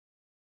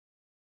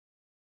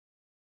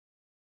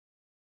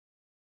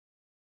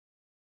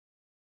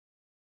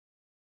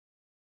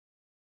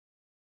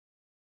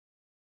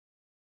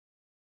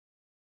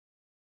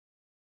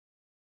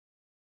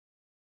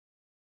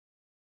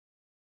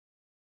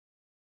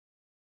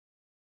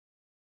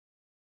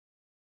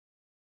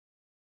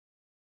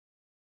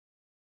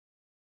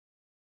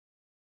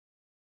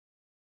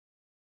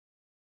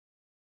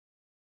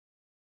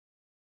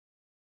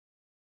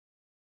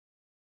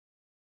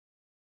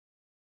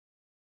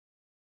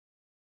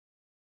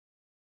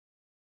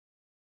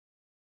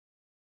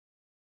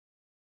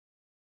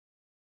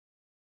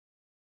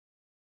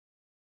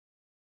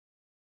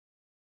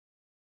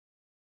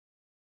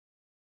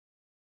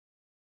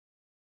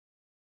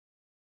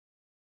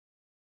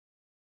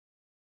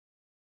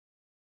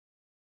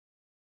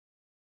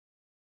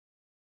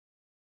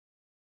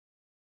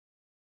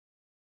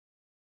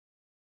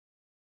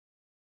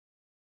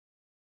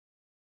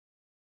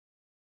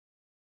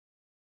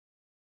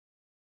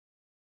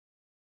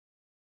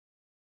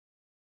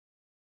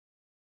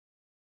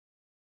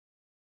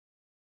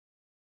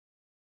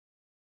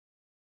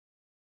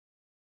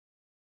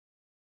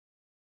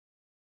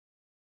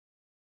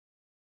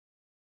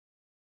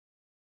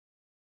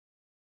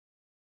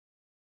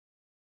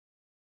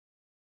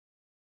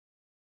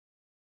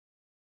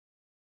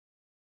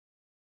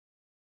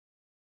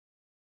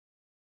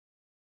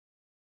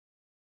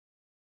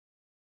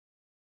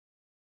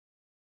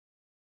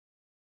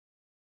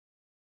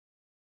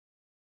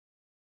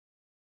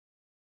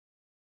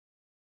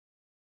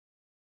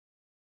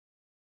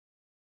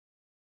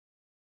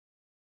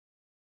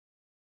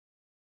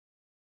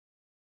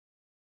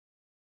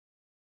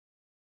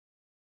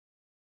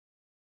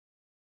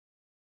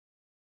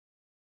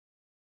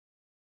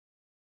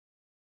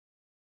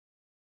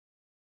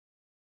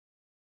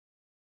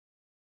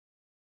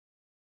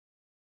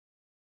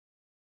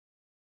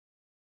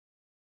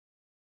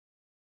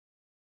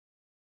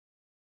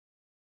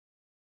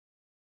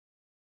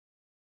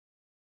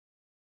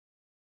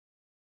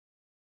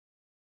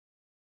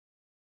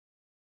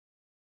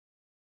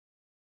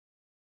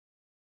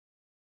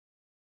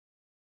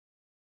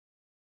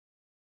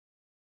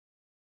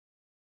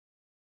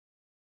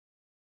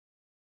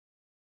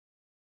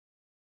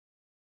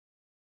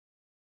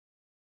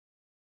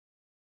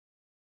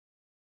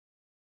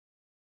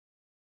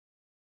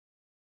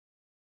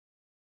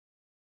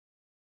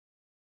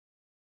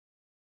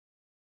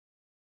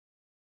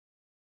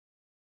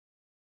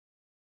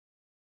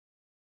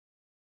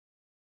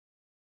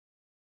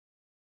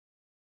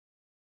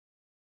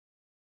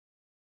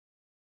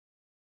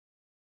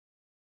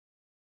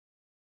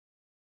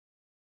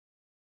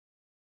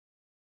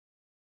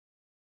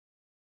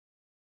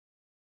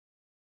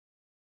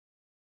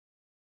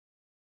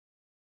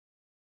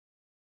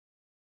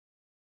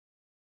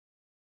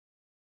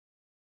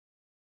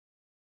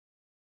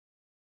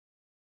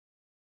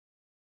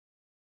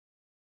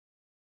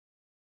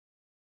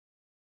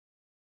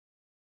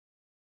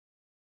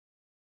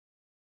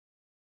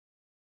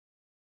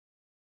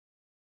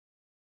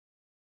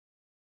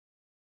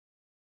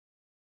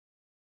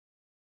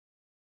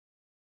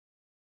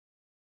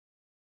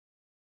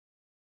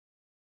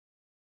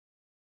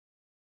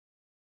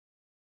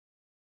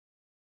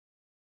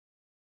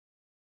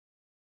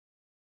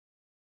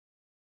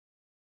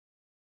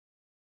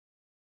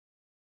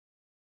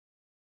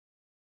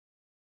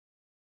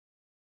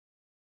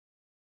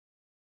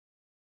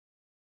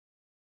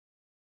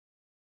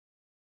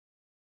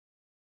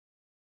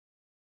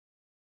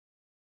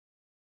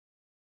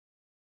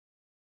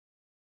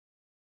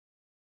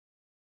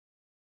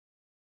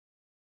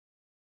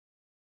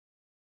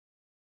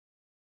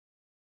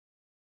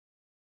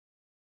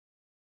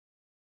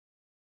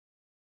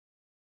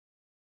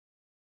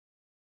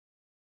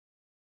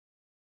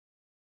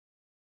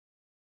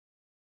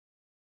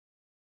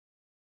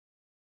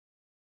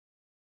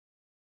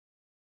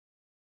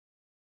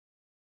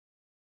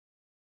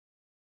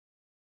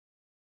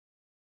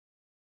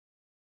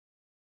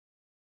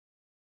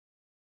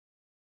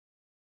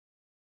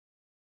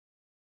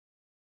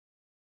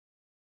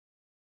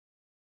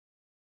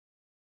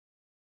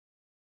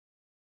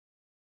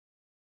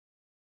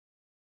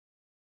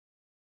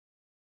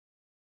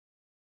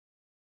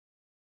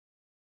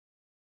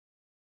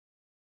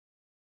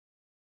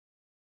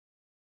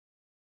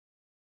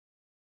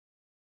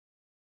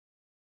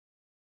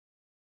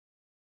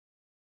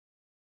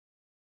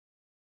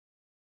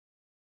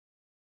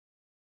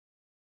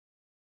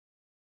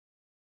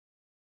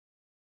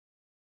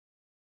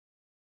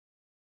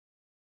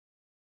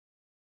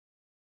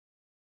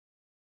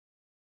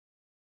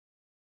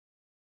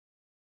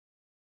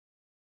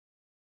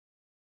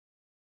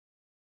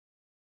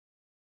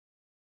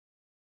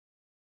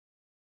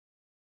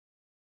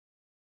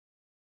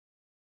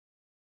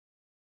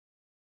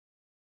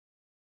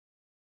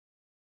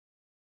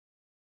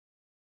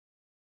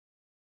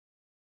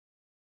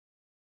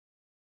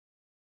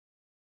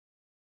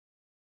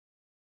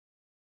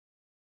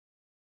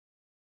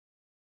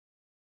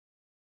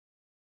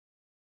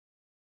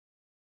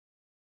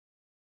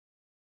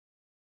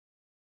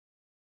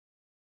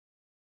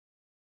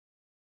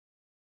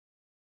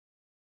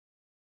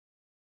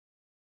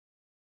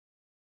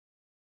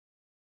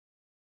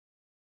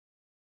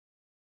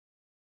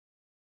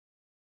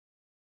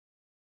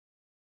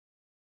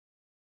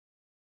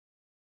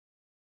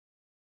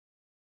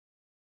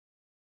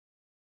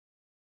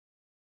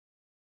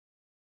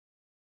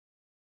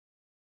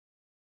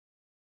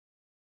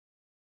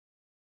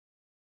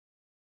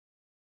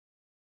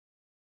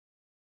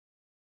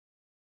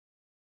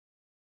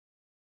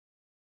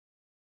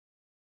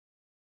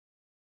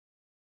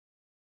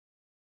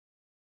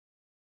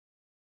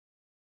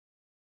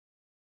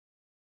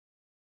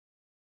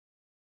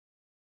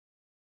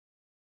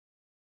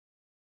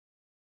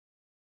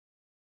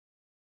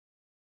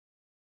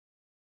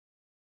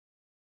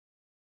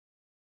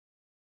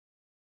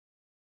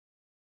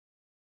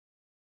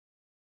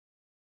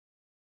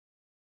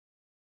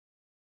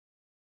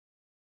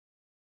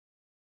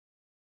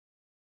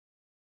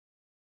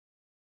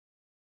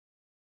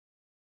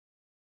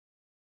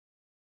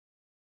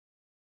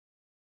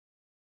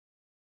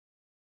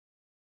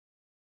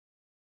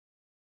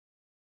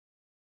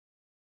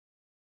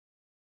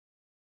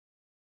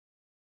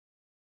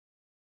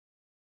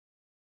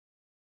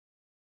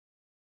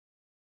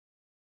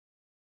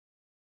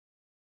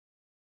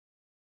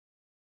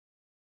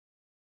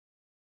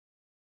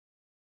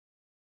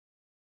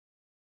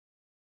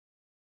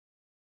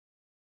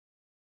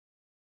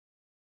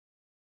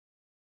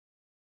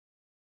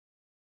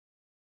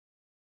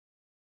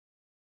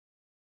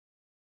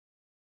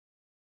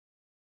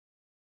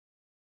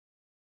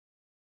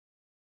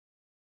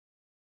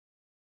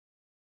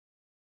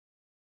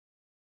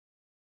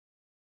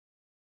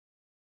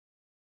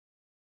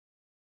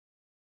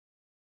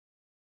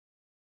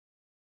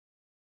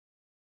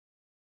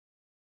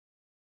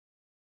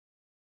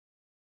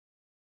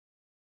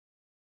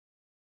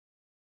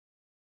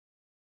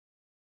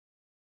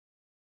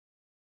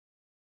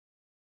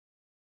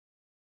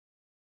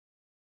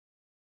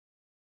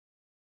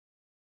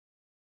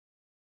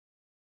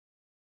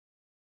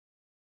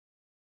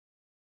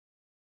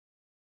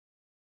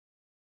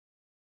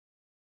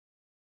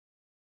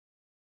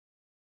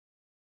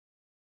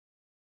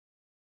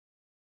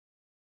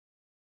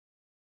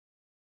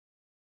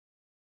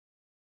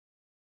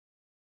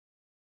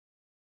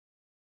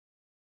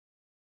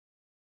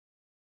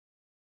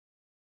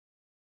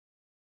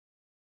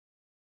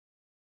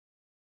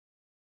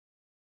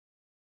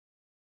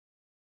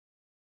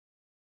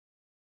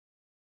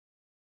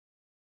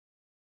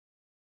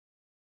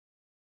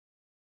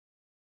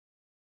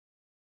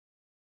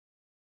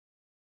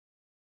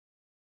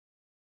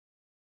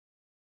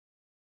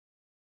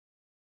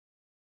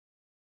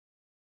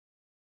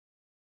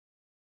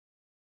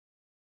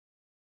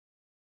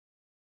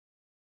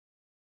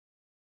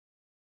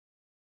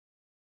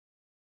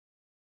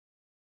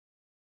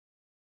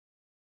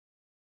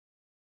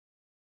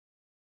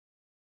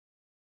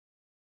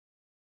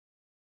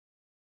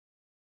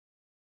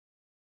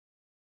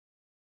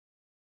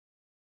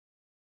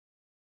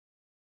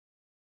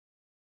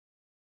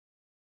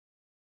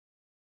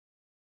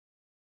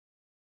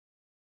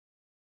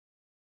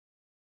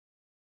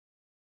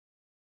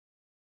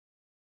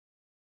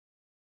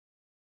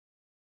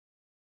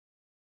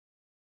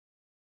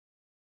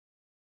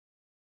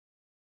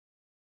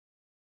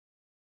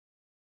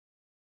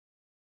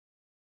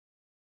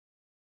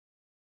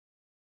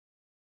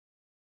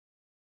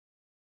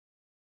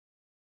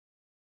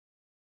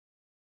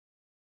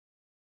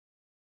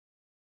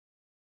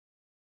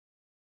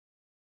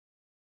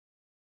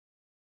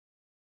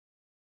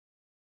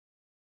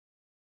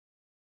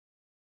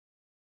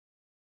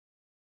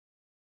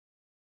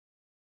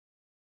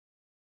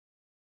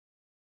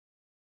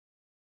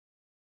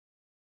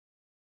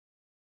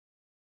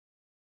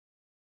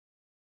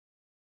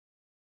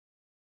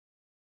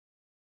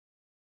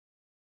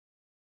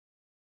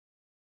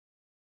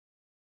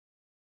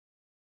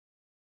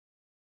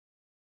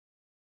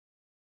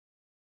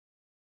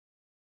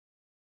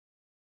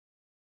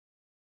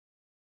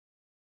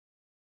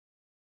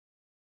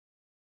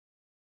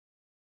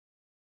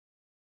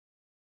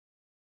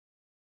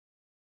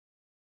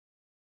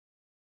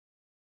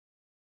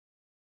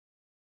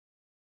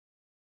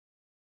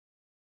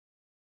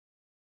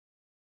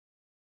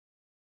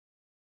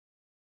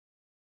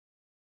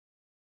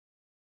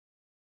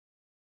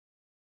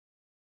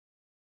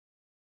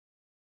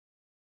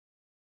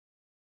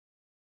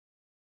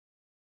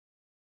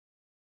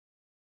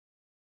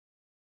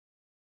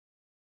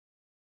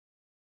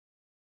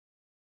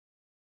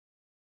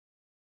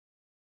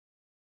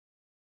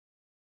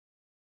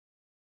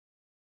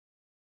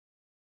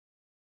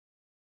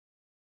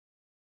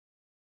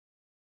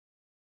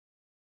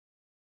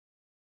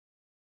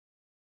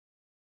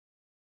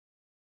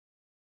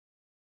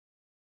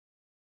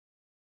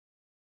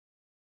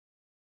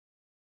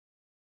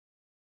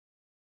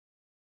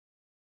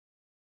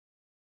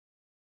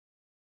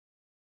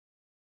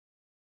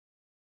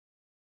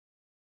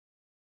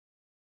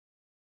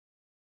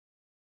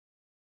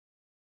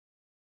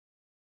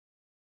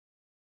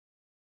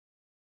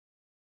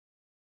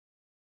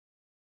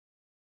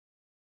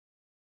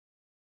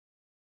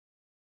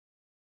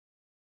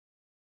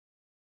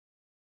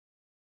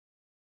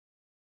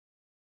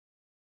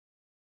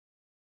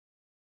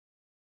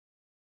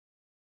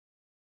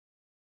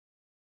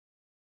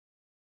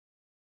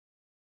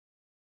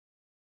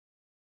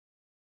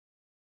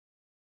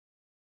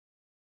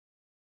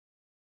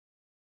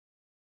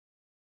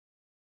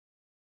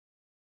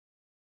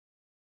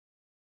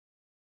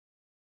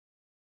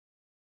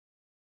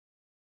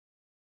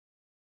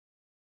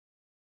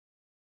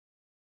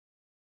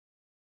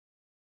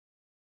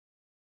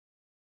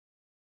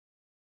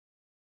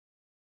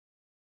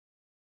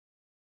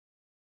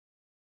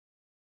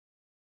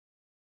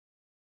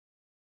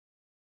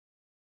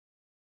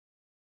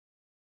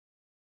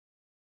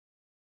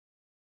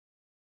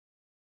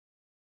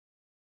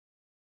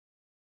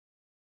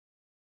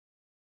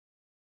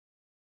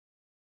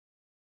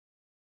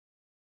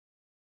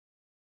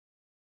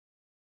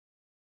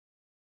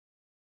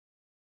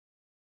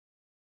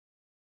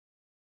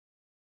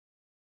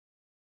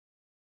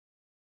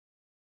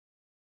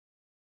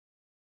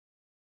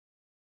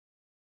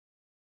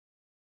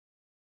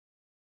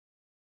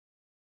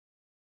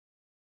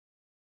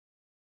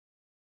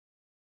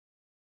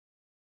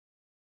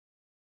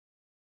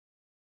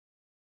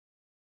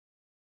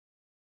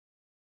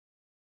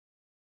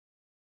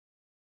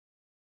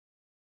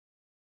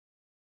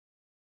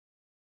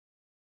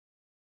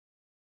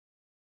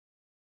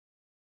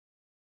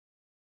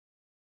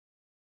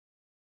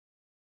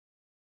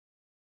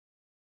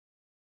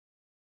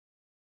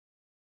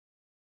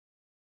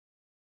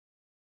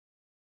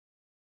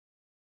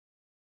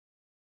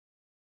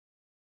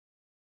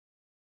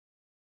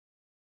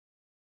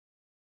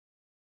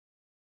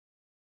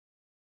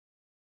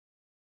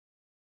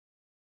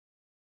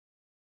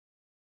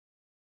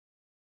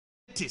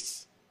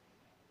 tis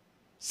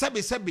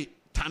sebe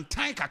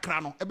tantan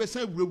kakra no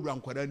ebesa wurawura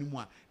nkwara ni mu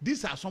a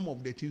these are some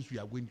of the things we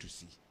are going to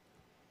see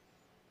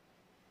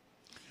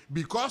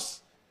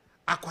because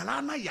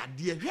akwala na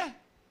yade hwe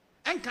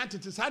enka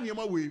tete sa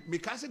niema we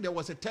because there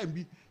was a time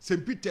bi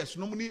St. Peter's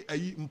no ni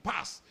ayi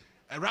impasse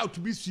a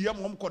route bi suya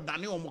mom ko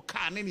dane o mo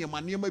ka ne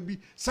niema bi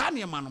sa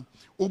niema no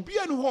obi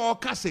anu ho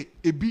ka se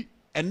ebi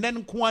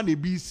enen ko an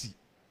ebi si.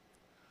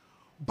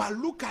 But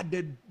look at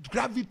the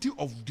gravity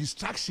of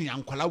distraction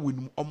ankwala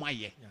wenum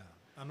omaye.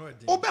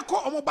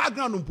 Obeko omo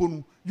background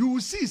mponu you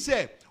will see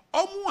say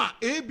omo a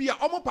ebia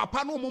omo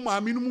papa no omo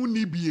maami no mu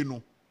ni bie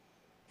no.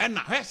 And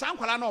now he san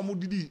kwala na omo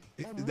didi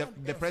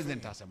the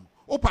president asem.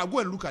 Opa go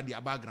and look at their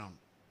background.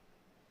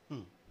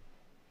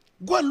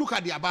 Go and look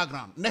at their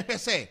background. Na he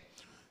say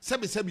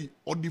sebi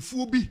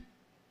odifu bi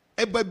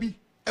eba bi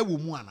ewo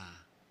mu ana.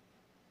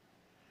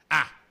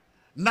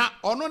 Na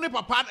ono ne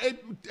papa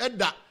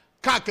eda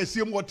ka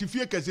kesem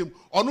wotifie kesem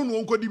ono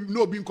no nkodi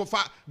no bi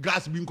nkofa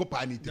glass bi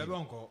nkopa ni ti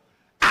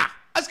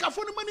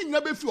askafo no mani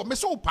nya be fi o me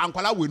so pa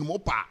nkwala wenu mo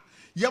pa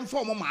yem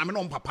fo mo maame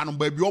no papa no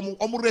ba bi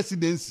o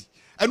residency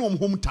ene o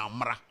hometown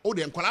mra o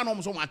de nkwala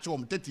no so ma che o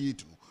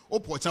 38 no o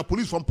po cha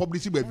police from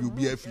publicity ba bi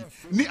obi afi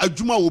ni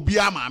adwuma obi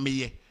amaame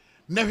ye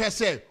na hwe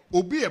se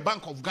obi e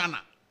Bank of Ghana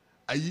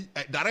ayi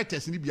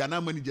directors ni bia na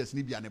managers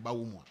ni bia ne ba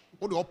wo mu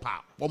o de o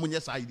pa o mo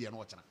nye sa idea no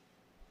o chana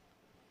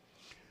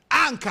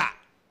anka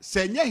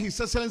senye his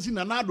excellency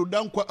Nanado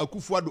Dankwa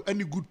Akufo-Addo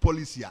any good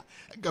policy a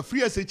ga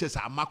free SHS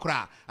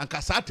amakra anka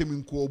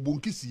satem nko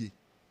obonkisie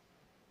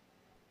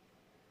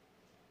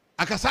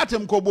anka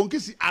satem nko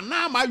obonkisi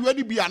ana ma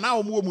yodi bi ana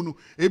omo mu no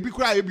ebi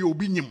kra ebi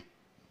obi nyim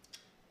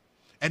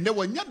and then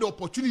when you the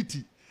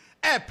opportunity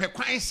pe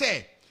kwan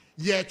say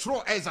ye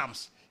throw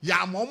exams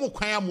ya momo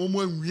kwan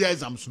amomo anwi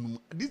exams no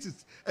this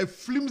is a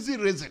flimsy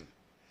reason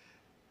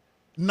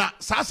na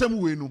sasem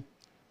we no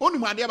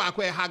onum ade ba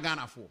kwa ha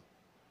Ghana for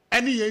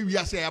any we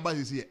are say about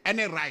this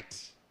any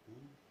right.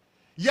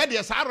 Yeah,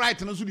 there's a right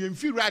and also the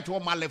feel right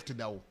or my left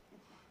there.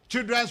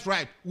 Children's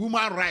right,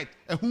 woman right,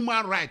 a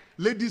human right,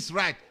 ladies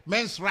right,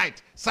 men's right.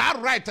 Sa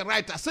right.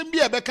 Assembly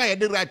a beka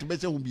the right be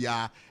say will be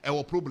a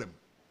problem.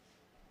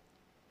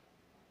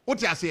 What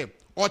you say?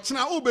 Or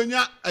china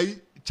ubenya a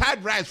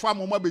child rights for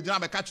mama be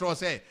jana beka chro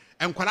say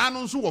enkwara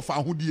no nso wo fa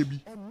hodie bi.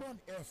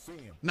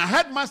 Na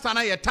headmaster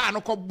na ye ta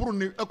no ko buru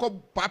ne ko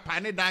papa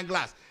ne dan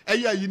glass.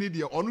 Eya yi ni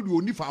de onu de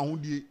oni fa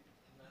hodie.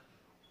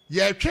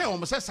 Ye twe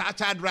o say sa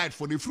child right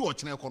for the free o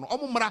chene ko no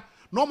o mra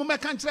no mo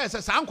meka nkire say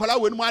sa ankwala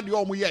wenu mu ade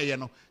o mo ye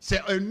no say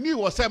ani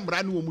wo say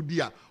mra ne o mu di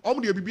a o mo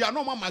de bibia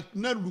no ma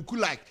na look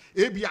like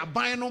e bi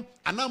aban no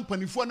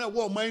anampanifo na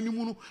wo man ni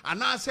mu no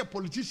ana say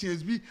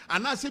politicians bi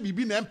ana say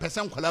bibi na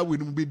empese nkwala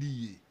wenu mu bedi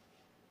ye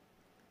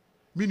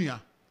minia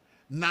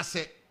na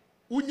say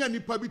unya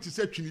nipa bi ti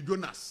say Twini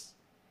Jonas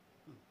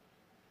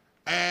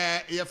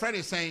your friend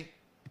is saying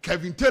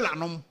Kevin Taylor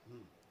no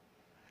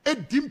e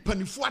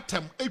dimpanifo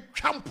atam e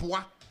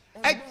twampoa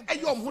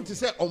Ayom want to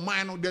say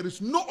Oman, there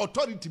is no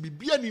authority be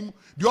bianim,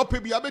 the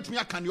Opebia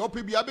betmia can the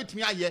Opebia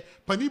betmia ye,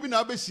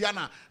 Panibina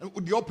Besiana,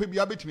 the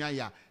Opebia betmia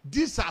ya.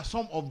 These are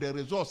some of the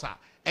resources.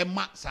 A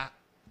matsa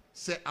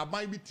say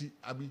abibiti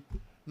abi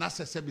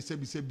nasa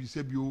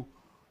sebi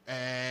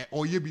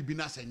or ye be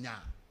binasenya.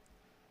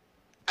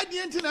 At the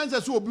end,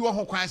 so be one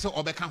who say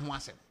Obeka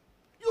Huasem.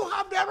 You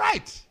have the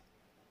right.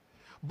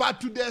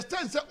 But to the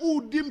extent that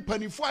who dim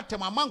penny for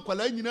Tamaman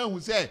Colena who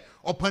say,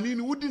 or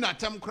Panini would not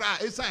tem cry,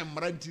 as I am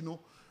Marantino,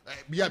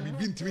 be a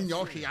bibin to me,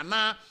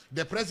 Yoshana,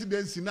 the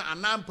presidency, and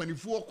Nam penny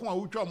for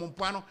Kucha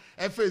Mompano,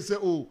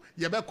 FSO,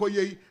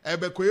 Yabekoye,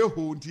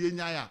 Ebekoye,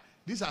 Tienaya.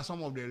 These are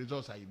some of the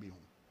results I be home.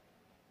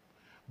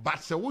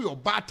 But so your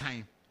bad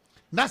time.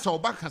 That's all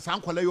back as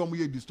Uncle Leon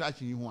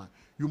distraction you want.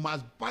 You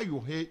must buy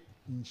your head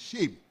in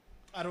shame.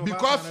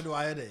 Because,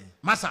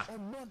 Massa,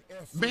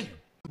 me,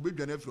 be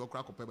the nephew of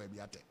Cracker Pepper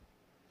Biate.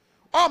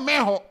 Oh,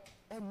 meho.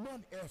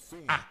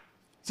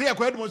 Say a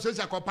quite says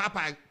I call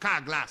papa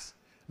car glass.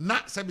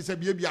 Not Sabi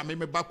a me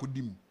back with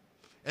him.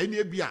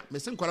 Any bia, me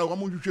send Kola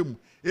woman you shim.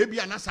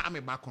 Ebia Nasa me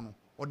back on,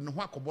 or no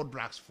what about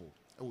drugs for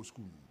our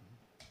school.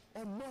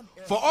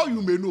 For all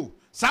you may know,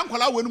 some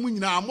Kola when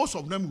now most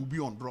of them will be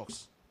on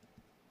drugs.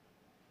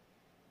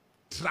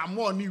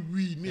 Tramoni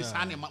we miss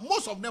animal.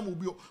 Most of them will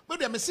be, but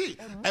they may see.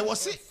 I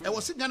was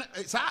sitting,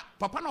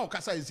 Papa no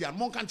Casa is here,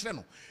 Mon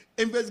Cantreno.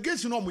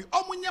 Investigation on me,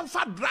 omunya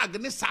fa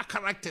drag ne sa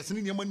characters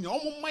ni nyama nya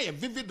omo my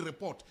vivid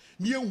report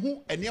ni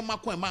ehu enema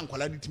kwa man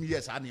kwala ditimi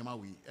yes anema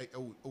we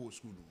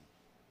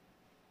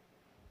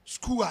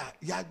school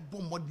ya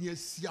bomodi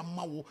asia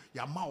mawo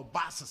ya mawo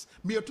bases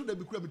me to da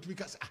bi kura mitimi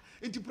kasa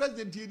enti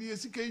president ye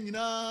sika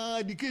nyina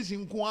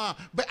education ko a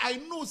but I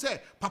know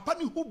say papa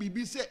ni who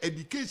bibi say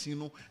education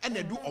no and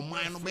do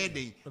oman no be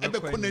den e be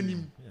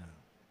konanim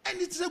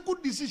and it's a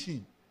good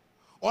decision.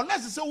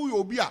 Unless say we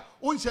obi a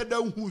on say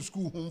down who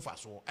school home fa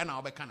so e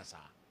na obeka sa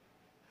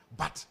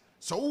but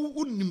so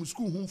wonnim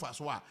school home fa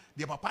so a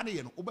the papa ne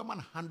ye no obema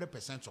na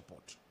 100%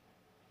 support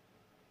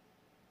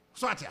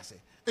so ati ase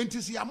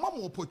enti si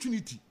amam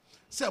opportunity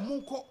say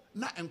monko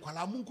na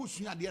enkwala monko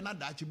sua de na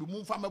daache bi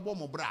monfa mebo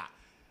mo bra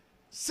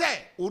say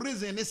o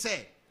reason ne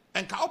say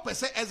enka opɛ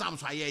sɛ exam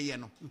so ayɛyɛ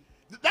no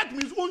that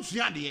means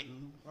onsua de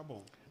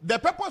the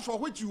purpose for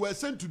which you were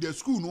sent to the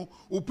school no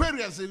o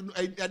parents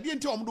adie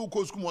nti omdo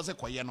ko school mo se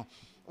koye no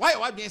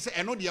why be say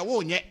eno de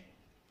wo nye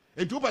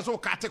enti o pɛ sɛ o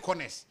cut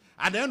corners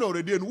at the end of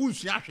the day no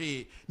onsua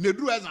hwe na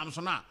duru exam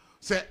so na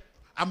say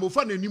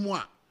amofa nanimu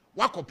a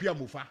wakɔpi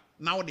amofa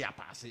na wo de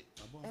apase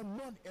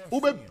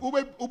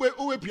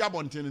ube pia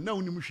bonten na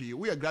unim hwe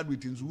we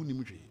graduate nzu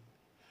unim hwe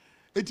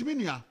etimi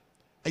nua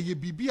eye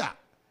bibia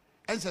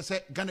ense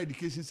sɛ Ghana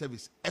Education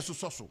Service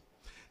ɛsoso so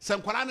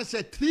sɛ nkwara ne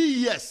sɛ 3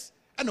 years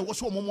ɛna wo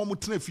so momom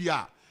tena fie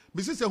a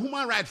bisi sɛ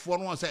human right for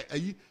no sɛ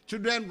ayi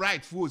children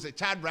right for sɛ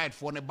child right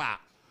for ne ba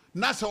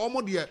na sɛ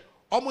omo de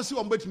omo si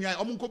omo betumi ay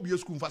omo nkɔ bie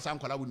school mfa sa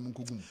nkwara wo nim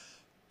nkogum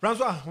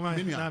François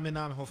na me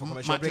ho for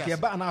commercial break ya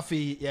ba na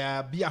afi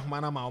ya bia homa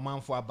na ma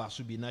Omanfo aba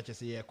so bi na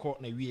kyese ye kɔ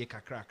na wie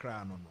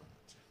kakra no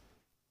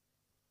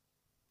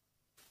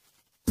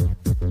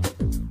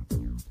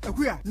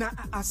Akuya na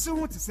ase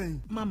ho te sɛn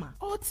mama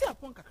o ti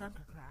apon kakra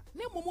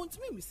na momo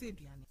ntumi mi se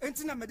aduane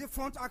enti na me de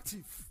front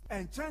active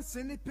and chance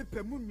ne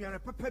pepe mu nuare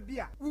papa bi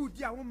a wo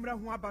di a wo mra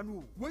ho aba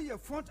no wo ye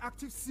front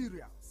active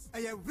cereals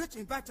rich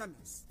in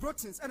vitamins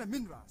proteins and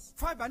minerals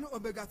fiber and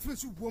omega 3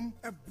 so wom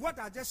e boa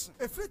digestion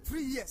every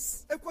 3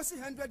 years equals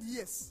 100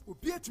 years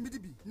obi atumi di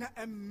bi na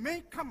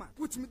men kama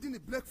wutumi di ne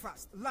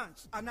breakfast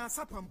lunch and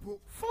asapampo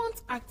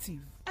front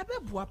active ebe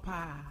boa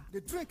pa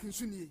the drink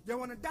nso nie ye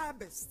won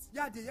diabetes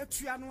ya de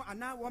yatua no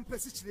ana one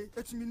person chire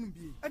etumi num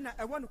bi e na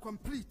e won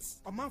complete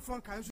Omanfm kan